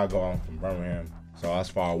Chicago, I'm from Birmingham, so I was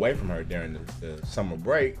far away from her during the summer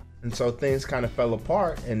break, and so things kind of fell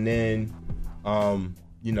apart. And then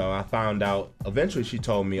I found out eventually. She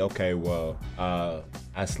told me, okay, well,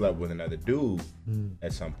 I slept with another dude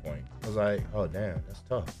at some point. I was like, oh damn, that's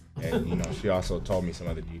tough. And she also told me some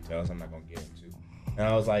other details I'm not gonna get into. And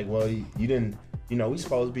I was like, well, you didn't, we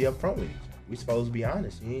supposed to be upfront with each other. We supposed to be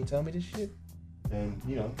honest. You didn't tell me this shit. And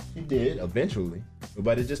she did eventually,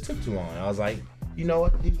 but it just took too long. I was like, you know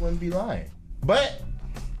what? These wouldn't be lying. But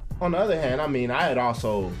on the other hand, I mean, I had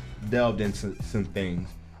also delved into some things.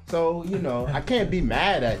 So, I can't be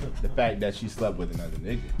mad at the fact that she slept with another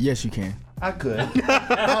nigga. Yes, you can. I could.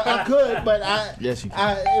 I could, but yes, you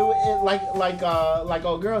can. Like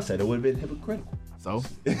old girl said, it would have been hypocritical. So,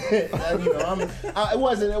 it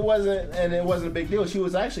wasn't a big deal. She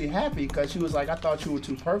was actually happy because she was like, I thought you were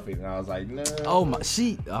too perfect, and I was like, no. Oh my,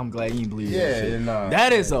 I'm glad you believe that shit.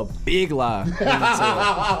 That is a big lie.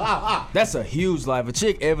 That's a huge lie. If a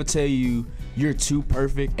chick ever tell you you're too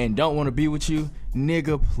perfect and don't want to be with you,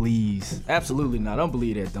 nigga, please. Absolutely not. Don't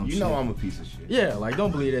believe that dumb shit. You know I'm a piece of shit. Yeah, like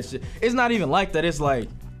don't believe that shit. It's not even like that. It's like,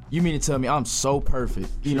 you mean to tell me I'm so perfect?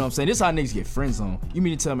 You know what I'm saying? This is how niggas get friend zoned. You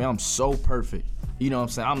mean to tell me I'm so perfect? You know what I'm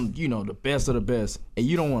saying? I'm, the best of the best, and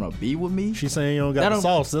you don't want to be with me? She's saying you don't got the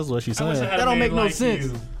sauce. That's what she's saying. That don't make no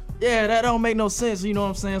sense. Yeah, that don't make no sense. You know what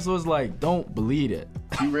I'm saying? So it's like, don't believe it.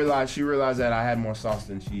 She realized that I had more sauce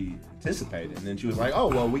than she anticipated, and then she was like, "Oh,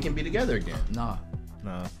 well, we can be together again." Nah.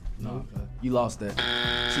 You lost that.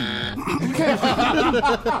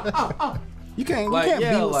 You can't be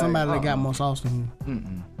with somebody that got more sauce than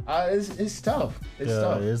you. It's tough.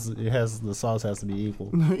 The sauce has to be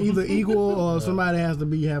equal. Either equal or somebody has to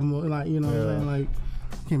be having more. Like what I'm saying? Like,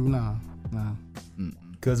 can't be nah.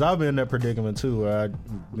 Cause I've been in that predicament too, where I've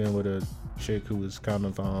been with a chick who was kind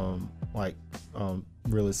of like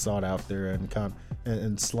really sought out there and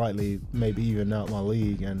and slightly maybe even out my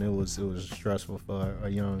league, and it was stressful for a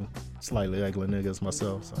young, slightly ugly nigga as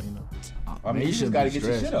myself. So I mean, you just gotta get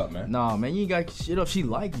your shit up, man. Nah, man, you ain't got your shit up. She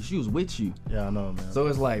like you. She was with you. Yeah, I know, man. So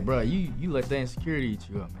it's like, bro, you let that insecurity eat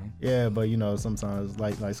you up, man. Yeah, but sometimes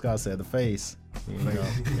like Scott said, the face.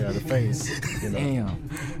 The face. Damn.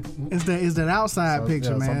 It's that outside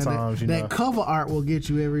picture, man. Sometimes that cover art will get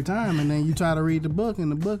you every time, and then you try to read the book,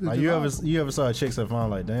 and the book is like you ever saw a chick that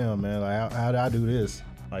found like, damn, man, like how did I do this?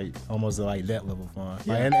 Like almost like that level fun.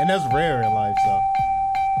 Like, and that's rare in life. So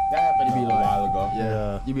that happened to me a while ago.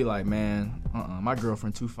 Yeah. You be like, man, my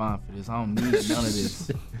girlfriend too fine for this. I don't need none of this.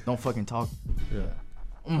 Don't fucking talk.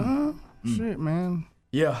 Yeah. Shit, man.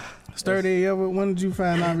 Yeah. Sturdy, when did you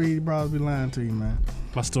find out Reedy Bros be lying to you, man?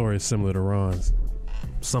 My story is similar to Ron's.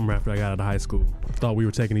 Summer after I got out of high school, thought we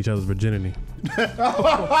were taking each other's virginity.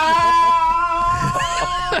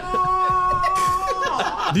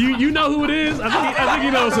 Do you know who it is? I think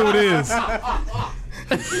he knows who it is.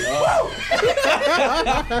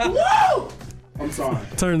 I'm sorry.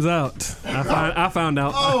 Turns out, I found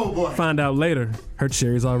out. Oh, boy. Find out later, her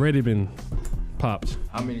cherry's already been popped.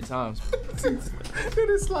 How many times? Did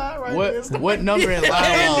it slide right there? What number in line?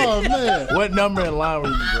 Oh, man. What number in line were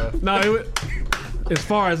you, bro? No, as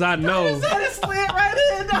far as I know. It slid right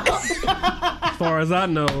in, dog. As far as I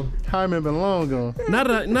know. Time been long gone.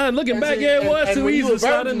 Not looking back, yeah, it was too easy to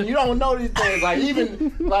slide in. You don't know these things. Like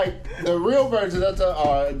even like the real version of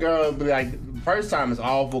a girl be like, first time is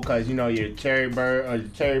awful because you're cherry bird or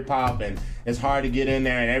cherry pop and it's hard to get in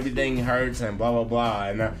there and everything hurts and blah blah blah.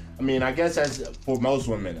 And I mean, I guess that's for most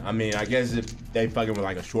women. I mean, I guess if they fucking with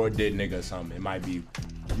like a short dick nigga or something, it might be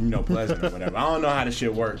pleasant or whatever. I don't know how the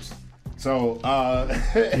shit works. So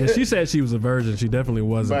yeah, she said she was a virgin. She definitely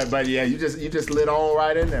wasn't. But yeah, you just slid on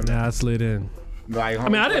right in there. Nah, I slid in. Like, I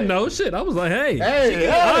mean, I didn't know shit. I was like, hey,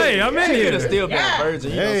 I'm in She here. could have still been a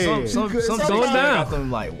virgin. Some slow it down. got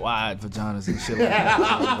them like wide vaginas and shit like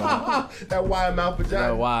that. That wide mouth vagina.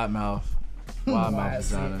 That wide mouth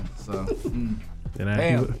vagina. So. And I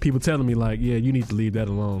had people telling me like, yeah, you need to leave that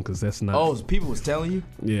alone because that's not. Oh, people was telling you?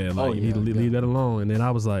 Yeah, like you need to leave that alone. And then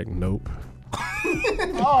I was like, nope.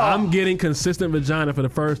 I'm getting consistent vagina for the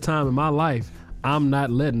first time in my life. I'm not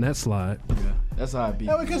letting that slide. Yeah, that's how I be.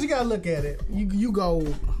 No, because you gotta look at it. You go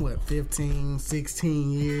 15,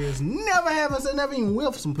 16 years, never even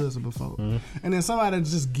whiffed some pussy before, and then somebody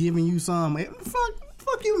just giving you some.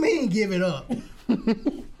 Fuck you mean give it up?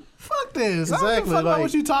 Fuck this. Exactly. I don't give a fuck about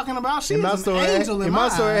what you talking about. She's an angel in my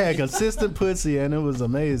story, I eyes. had consistent pussy, and it was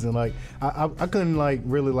amazing. Like I couldn't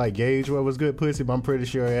really gauge what was good pussy, but I'm pretty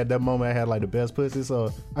sure at that moment I had like the best pussy.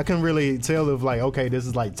 So I couldn't really tell if like, okay, this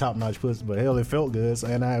is like top notch pussy, but hell, it felt good,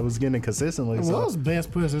 and I was getting it consistently. What was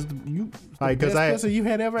best pussy? Best pussy you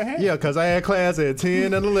had ever had? Yeah, because I had class at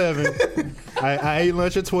 10 and 11. I ate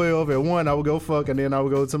lunch at 12. At 1, I would go fuck, and then I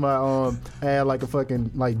would go to my I had like a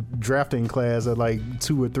fucking like drafting class at like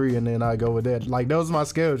 2 or 3, and then I go with that. Like that was my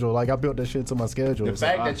schedule. Like I built that shit to my schedule. The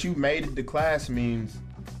fact that you made it to class means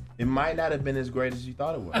it might not have been as great as you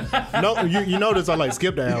thought it was. No, you notice I like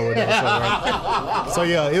skipped an hour. So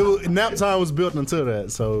yeah, nap time was built into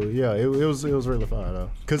that. So yeah, it was really fun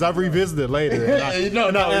though. Cause I've revisited later.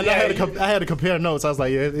 And I had to compare notes. I was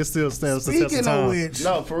like, yeah, it still stands the test of time. Speaking of which,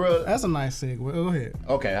 no, for real, that's a nice segue. Go ahead.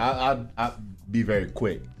 Okay, I'll be very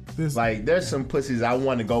quick. Like, there's some pussies I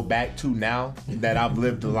want to go back to now that I've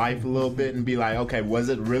lived the life a little bit and be like, okay, was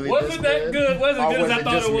it really Was it that good? Was it good as I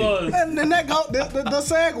thought it was? And then that go the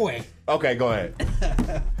segue. Okay, go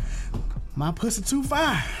ahead. My pussy too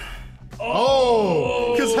fine.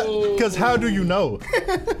 Oh, because how do you know?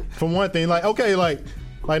 For one thing, like okay, like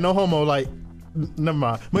no homo, like never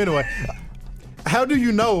mind. But anyway, how do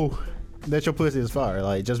you know that your pussy is fire?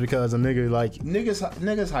 Like just because a nigga like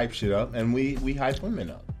niggas hype shit up and we hype women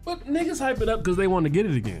up. But niggas hype it up because they want to get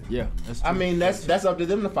it again. Yeah, that's true. I mean that's up to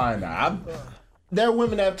them to find out. There are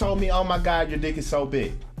women that have told me, "Oh my God, your dick is so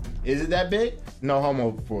big." Is it that big? No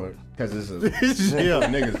homo for it because this is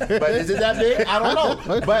niggas. But is it that big? I don't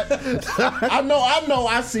know. But I know.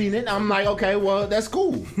 I've seen it. I'm like, okay, well, that's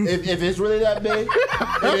cool. If it's really that big,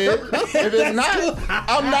 it is. If it's not,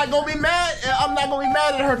 I'm not gonna be mad. I'm not gonna be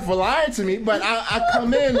mad at her for lying to me. But I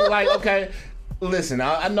come in like, okay. Listen,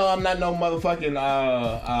 I know I'm not no motherfucking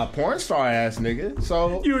porn star ass nigga.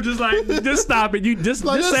 So you were just like, just stop it. You just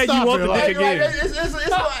say you want the dick again.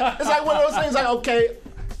 It's like one of those things. Like, okay,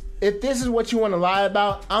 if this is what you want to lie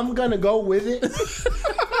about, I'm gonna go with it.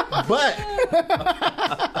 But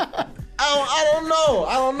I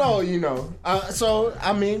don't know. You know. So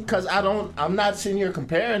I mean, cause I'm not sitting here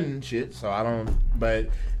comparing shit. So I don't but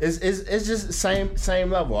it's just same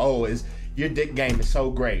level. Oh, your dick game is so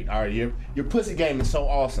great, or your pussy game is so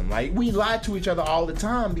awesome. Like, we lie to each other all the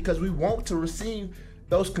time because we want to receive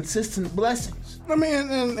those consistent blessings. I mean,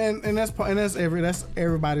 and that's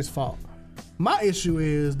everybody's fault. My issue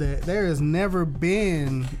is that there has never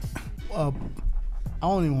been I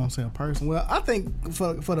don't even want to say a person. Well, I think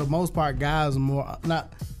for the most part, guys are more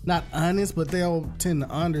not honest, but they'll tend to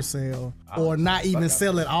undersell or not even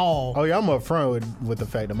sell at all. Oh yeah, I'm upfront with the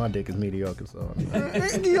fact that my dick is mediocre. So I mean.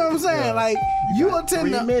 You know what I'm saying? Yeah. Like, you will tend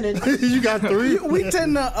 3 minutes. You got 3. We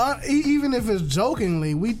tend to even if it's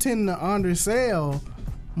jokingly, we tend to undersell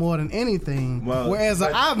more than anything. Well, whereas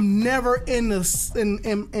I've never in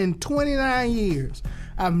 29 years,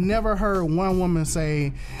 I've never heard one woman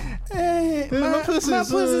say, "Hey, my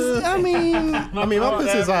pussy's I mean, my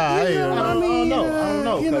pussy's alright." I don't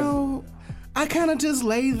know. You know, I kind of just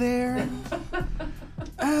lay there.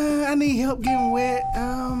 I need help getting wet.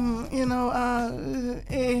 I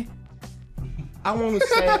won't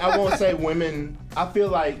say women. I feel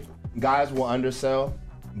like guys will undersell,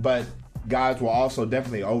 but guys will also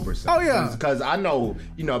definitely oversell. Oh yeah, because I know,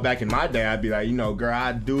 back in my day, I'd be like, girl,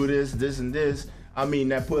 I do this, and this. I mean,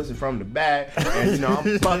 that pussy from the back, and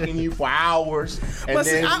I'm fucking you for hours. And but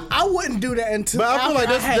see, I wouldn't do that until. But I feel like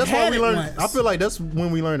that's why we learn. Once. I feel like that's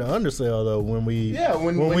when we learn to undersell, though. When we meet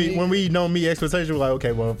expectations, we're like,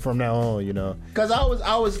 okay, well, from now on, Because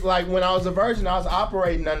I was like, when I was a virgin, I was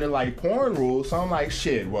operating under like porn rules. So I'm like,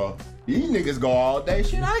 shit, well, these niggas go all day.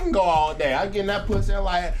 Shit, I can go all day. I get in that pussy and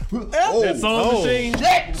like, that's on machine.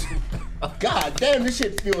 Shit. God damn, this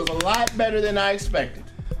shit feels a lot better than I expected.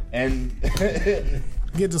 And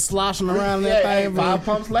get to sloshing around that thing. 5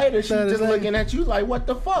 pumps later, she's just looking at you like, what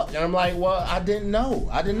the fuck? And I'm like, well, I didn't know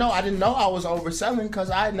I was overselling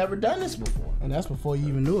because I had never done this before. And that's before you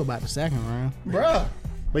even knew about the second round. Bruh.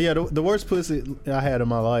 But yeah, the worst pussy I had in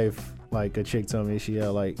my life, like a chick told me she had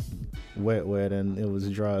like wet and it was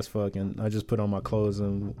dry as fuck, and I just put on my clothes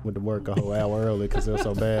and went to work a whole hour early because it was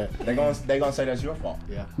so bad. They gonna say that's your fault.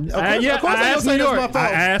 Yeah. I asked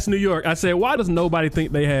New York. I said, why does nobody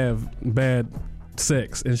think they have bad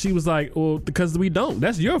sex? And she was like, well, because we don't.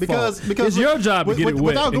 That's your fault. Because it's your job to get it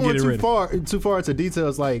wet and get it ready. Without going too far into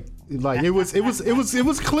details, like it was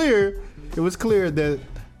clear. It was clear that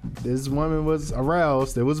this woman was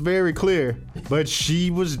aroused. It was very clear, but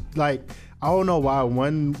she was like, I don't know why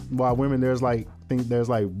women there's like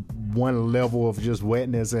one level of just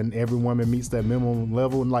wetness and every woman meets that minimum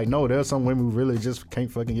level, and like, no, there's some women who really just can't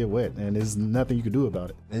fucking get wet and there's nothing you can do about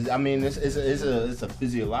it. I mean, it's a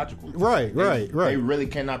physiological. Right. They really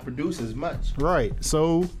cannot produce as much. Right.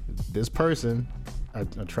 So this person, I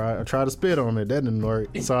tried to spit on it. That didn't work.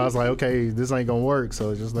 So I was like, okay, this ain't gonna work.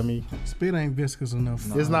 So just let me. Spit ain't viscous enough.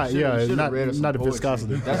 It's not. Yeah, it's not a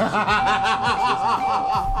viscosity.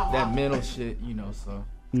 That mental shit, So.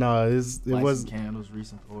 No, it was candles,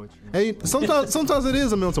 recent poetry. Hey, sometimes it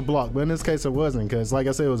is a mental block, but in this case it wasn't, because like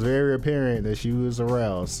I said, it was very apparent that she was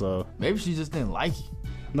aroused. So maybe she just didn't like you.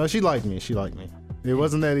 No, she liked me. It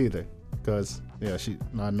wasn't that either, because I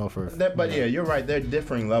know for. But yeah, you're right. They're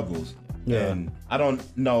differing levels. Yeah. And I don't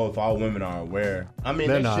know if all women are aware. I mean,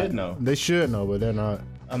 they should know. They should know, but they're not.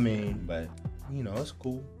 I mean, but it's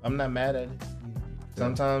cool. I'm not mad at it.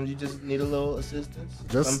 Sometimes you just need a little assistance.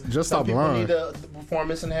 Just some stop people lying. Need the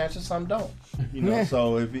performance enhancer, some don't.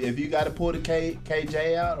 So if you got to pull the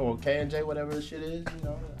KJ out or K&J, whatever the shit is,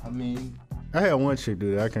 I mean. I had one chick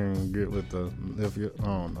do that. I can't get with if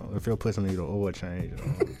your pussy need an oil change.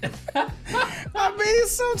 I mean,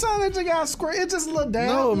 sometimes it just got squirt. It just look down.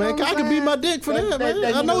 No, man, I can beat my dick for that,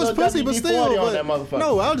 man. I know it's pussy, but still.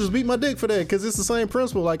 No, I'll just beat my dick for that because it's the same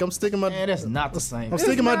principle. Like, I'm sticking my. Man, that's not the same. I'm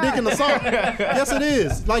sticking my dick in the sock. Yes, it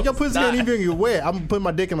is. Like, your pussy can't even get wet. I'm putting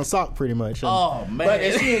my dick in a sock, pretty much. Oh man! But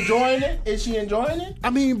is she enjoying it? I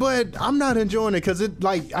mean, but I'm not enjoying it because it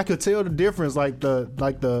I could tell the difference. Like the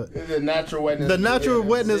natural wetness. The natural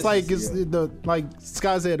wetness, like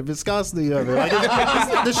Scott said, the viscosity of it. Like,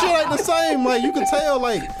 the shit ain't the same. Like, you can tell,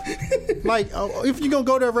 like if you gonna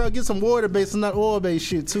go there, bro, get some water based and not oil based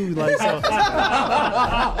shit too. Like, so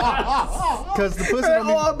because the pussy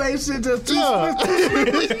oil based shit just too it's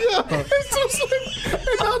too slick.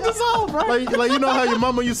 It don't dissolve, right? Like you know how your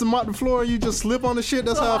mama used to mop the floor and you just slip on the shit.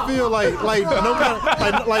 That's how I feel. Like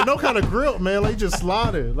no kind of grip, man. Like, just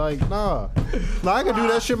slide it. Like, nah. Like, I can do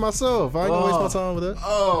that shit myself. I ain't gonna waste my time with that.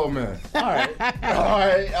 Oh man. All right.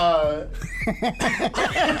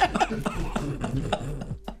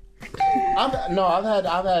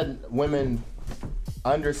 I've had women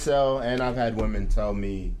undersell, and I've had women tell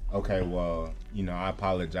me, okay, well, I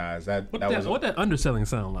apologize. What that underselling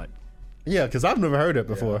sound like? Yeah, because I've never heard it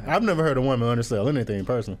before. I've never heard a woman undersell anything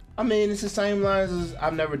personally. I mean, it's the same lines as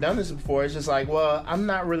I've never done this before. It's just like, well, I'm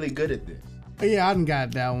not really good at this. Yeah, I didn't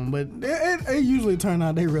got that one, but it usually turn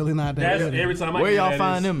out they really not that good. Every time Where y'all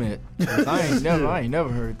find them at? I ain't never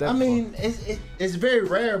heard that. I mean, it's very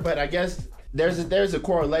rare, but I guess there's a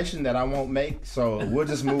correlation that I won't make, so we'll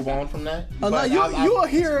just move on from that. You'll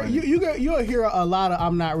hear a lot of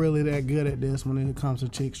I'm not really that good at this when it comes to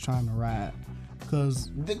chicks trying to ride.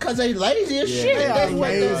 Because they lazy as shit. They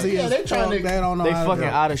lazy as they trying to. They don't know. They how fucking to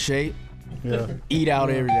out of shape. Yeah. Eat out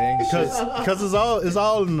every day. Because it's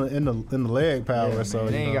all in the leg power. Yeah, so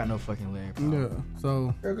they ain't know. got no fucking leg power. Yeah.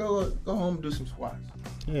 So go home and do some squats.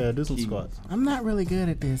 Yeah, do some squats. I'm not really good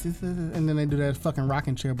at this. And then they do that fucking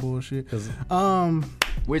rocking chair bullshit.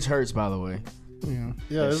 Which hurts, by the way. Yeah.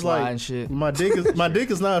 Yeah, it's like shit. my dick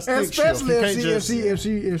is not a stick especially shift.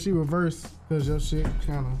 if she reverse because your shit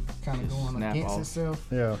kind of going snap against off. itself.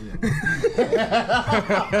 Yeah.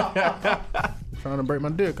 Trying to break my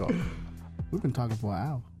dick off. We've been talking for an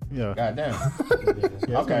hour. Yeah. Goddamn.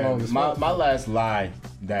 Okay. My last lie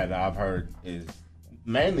that I've heard is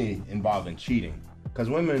mainly involving cheating. Because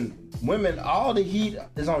women, all the heat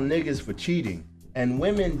is on niggas for cheating. And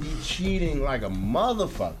women be cheating like a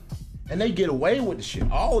motherfucker. And they get away with the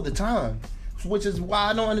shit all the time. Which is why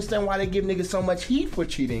I don't understand why they give niggas so much heat for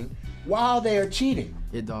cheating while they are cheating.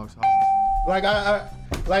 It dogs hard. I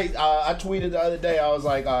tweeted the other day, I was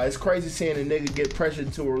like, it's crazy seeing a nigga get pressured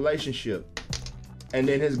into a relationship. And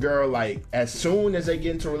then his girl, like, as soon as they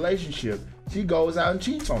get into a relationship, she goes out and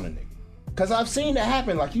cheats on the nigga. Cause I've seen that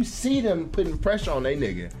happen. Like, you see them putting pressure on their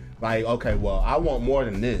nigga. Like, okay, well, I want more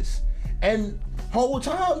than this. And whole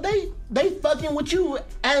time they fucking with you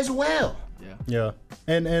as well. Yeah,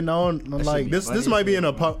 and like this might be an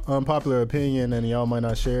unpopular opinion, and y'all might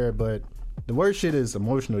not share it, but the worst shit is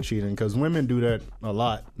emotional cheating, because women do that a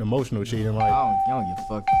lot. Emotional cheating, like I don't give a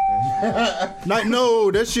fuck about that shit. Like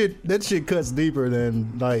no, that shit cuts deeper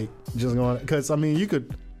than like just going. Because I mean,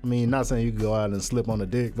 not saying you could go out and slip on a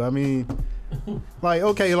dick, but I mean. Like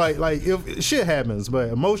okay, like if shit happens, but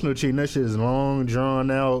emotional cheating, that shit is long,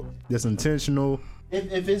 drawn out, it's intentional.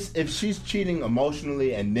 If she's cheating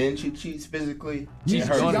emotionally and then she cheats physically, she's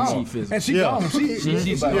gone. And she gone.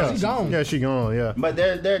 She's gone. Yeah, she gone. Yeah. But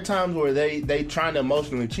there are times where they trying to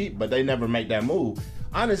emotionally cheat, but they never make that move.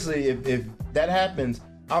 Honestly, if that happens,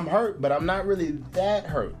 I'm hurt, but I'm not really that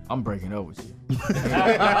hurt. I'm breaking up with you. You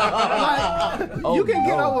can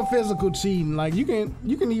get over physical cheating. Like you can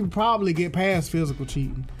even probably get past physical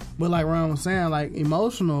cheating. But like Ron was saying, like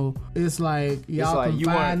emotional, it's like y'all like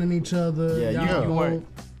confiding in each other.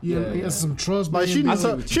 Yeah, it's some trust. Like she done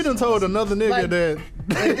told another nigga like, that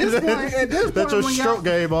at this point, that your stroke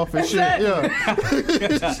game off and exactly.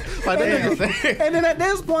 shit. Yeah. Like and then at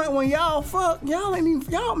this point when y'all fuck, y'all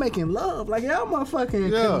making love. Like y'all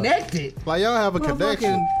motherfucking connected. Like y'all have a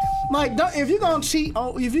connection. Like if you gonna cheat,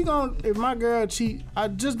 if my girl cheat, I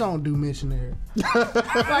just don't do missionary.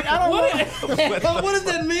 Like I don't. What does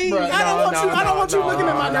that mean? I don't want you looking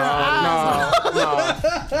at my girl's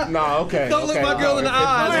eyes. No, okay. Don't look my girl in the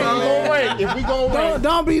eyes. If we gon' rank,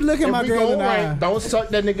 don't be looking my girl in the eyes. Don't suck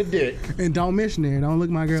that nigga dick. And don't missionary. Don't look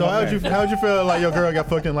my girl. So how'd you feel like your girl got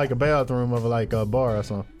fucked in like a bathroom of like a bar or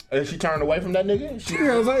something? She turned away from that nigga? She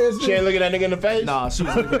ain't looking at that nigga in the face? Nah, she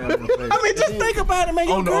was looking at him in the face. I mean, just think about it, man.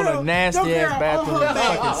 Your girl, on a nasty ass bathroom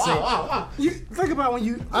fucking sink. You think about when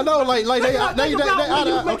you. I know, like they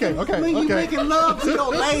okay. When you making love to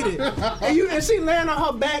your lady, and she laying on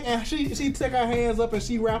her back, and she take her hands up and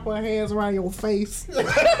she wrap her hands around your face,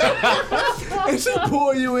 and she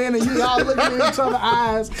pull you in, and you all looking in each other's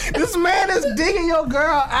eyes. This man is digging your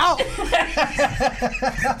girl out,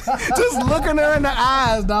 just looking her in the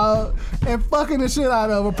eyes, dog. And fucking the shit out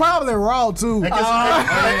of her. Probably raw too. And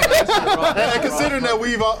considering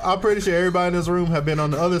that I'm pretty sure everybody in this room have been on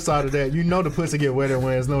the other side of that. You know the pussy get wetter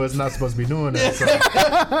when it's not supposed to be doing that. So.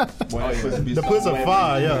 The pussy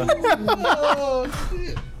fire, yeah. Oh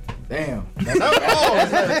shit. Damn. That's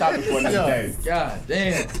the topic for another day. God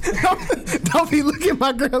damn. Don't be looking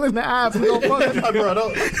my girl in the eyes.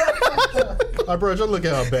 Bro, just look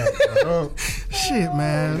at her back. Shit,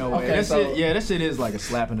 man. No way. That shit is like a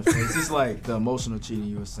slap in the face. It's like the emotional cheating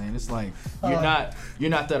you were saying. It's like you're not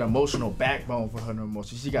that emotional backbone for her no more.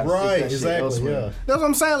 So she got to stick that shit elsewhere. Yeah. That's what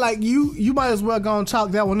I'm saying. Like you might as well go and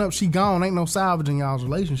chalk that one up. She gone. Ain't no salvaging y'all's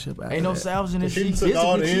relationship. Ain't no salvaging this shit. She took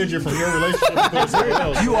all the energy from your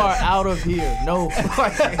relationship. You are out of here. No.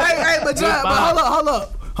 hey, but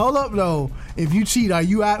hold up though. If you cheat, are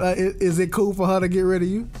you out? Is it cool for her to get rid of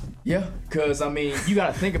you? Yeah, because I mean, you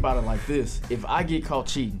gotta think about it like this. If I get caught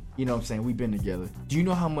cheating, You know what I'm saying? We've been together. Do you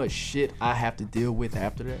know how much shit I have to deal with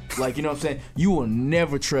after that? Like, you know what I'm saying? You will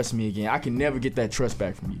never trust me again. I can never get that trust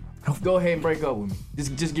back from you. Go ahead and break up with me.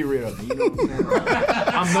 Just get rid of me. You know what I'm saying?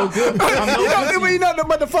 I'm no good.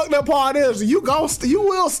 But the fucked up part is you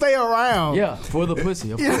will stay around. Yeah, for the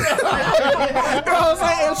pussy. Of course. You know what I'm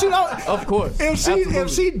saying? If she don't, of course.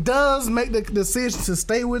 If she does make the decision to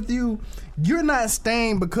stay with you, you're not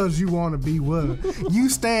staying because you want to be with her. You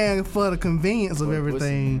stand for the convenience of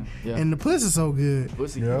everything. Yeah. And the pussy's so good.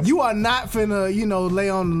 Pussy. Yeah. You are not finna, lay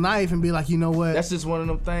on the knife and be like, you know what? That's just one of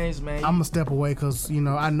them things, man. I'm gonna step away because,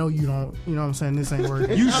 I know you don't, you know what I'm saying? This ain't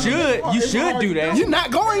working. You should do that. You're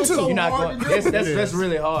not going to. You're not going. That's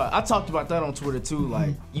really hard. I talked about that on Twitter too.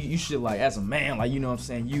 Like, you should, like, as a man, like, you know what I'm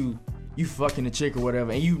saying? You fucking a chick or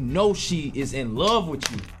whatever, and you know she is in love with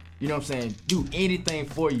you. You know what I'm saying? Do anything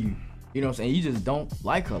for you. You know what I'm saying? You just don't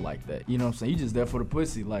like her like that. You know what I'm saying? You just there for the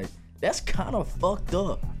pussy. Like, that's kind of fucked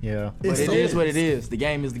up. Yeah. But it is what it is. The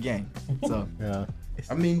game is the game. So yeah.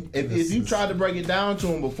 I mean, if you tried to break it down to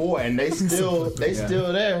them before and they still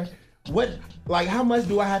there, how much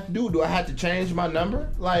do I have to do? Do I have to change my number?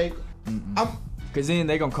 Like, Cause then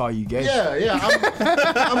they gonna call you gay. Yeah. At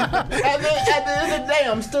the end of the day,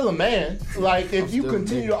 I'm still a man. Like, if you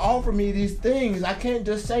continue to offer me these things, I can't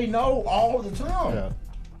just say no all the time. Yeah.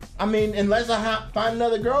 I mean, unless I find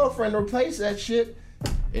another girlfriend to replace that shit.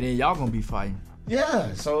 And then y'all gonna be fighting.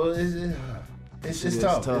 Yeah, so it's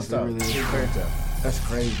tough. It's tough. It really is very tough. That's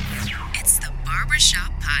crazy, man. It's the Barbershop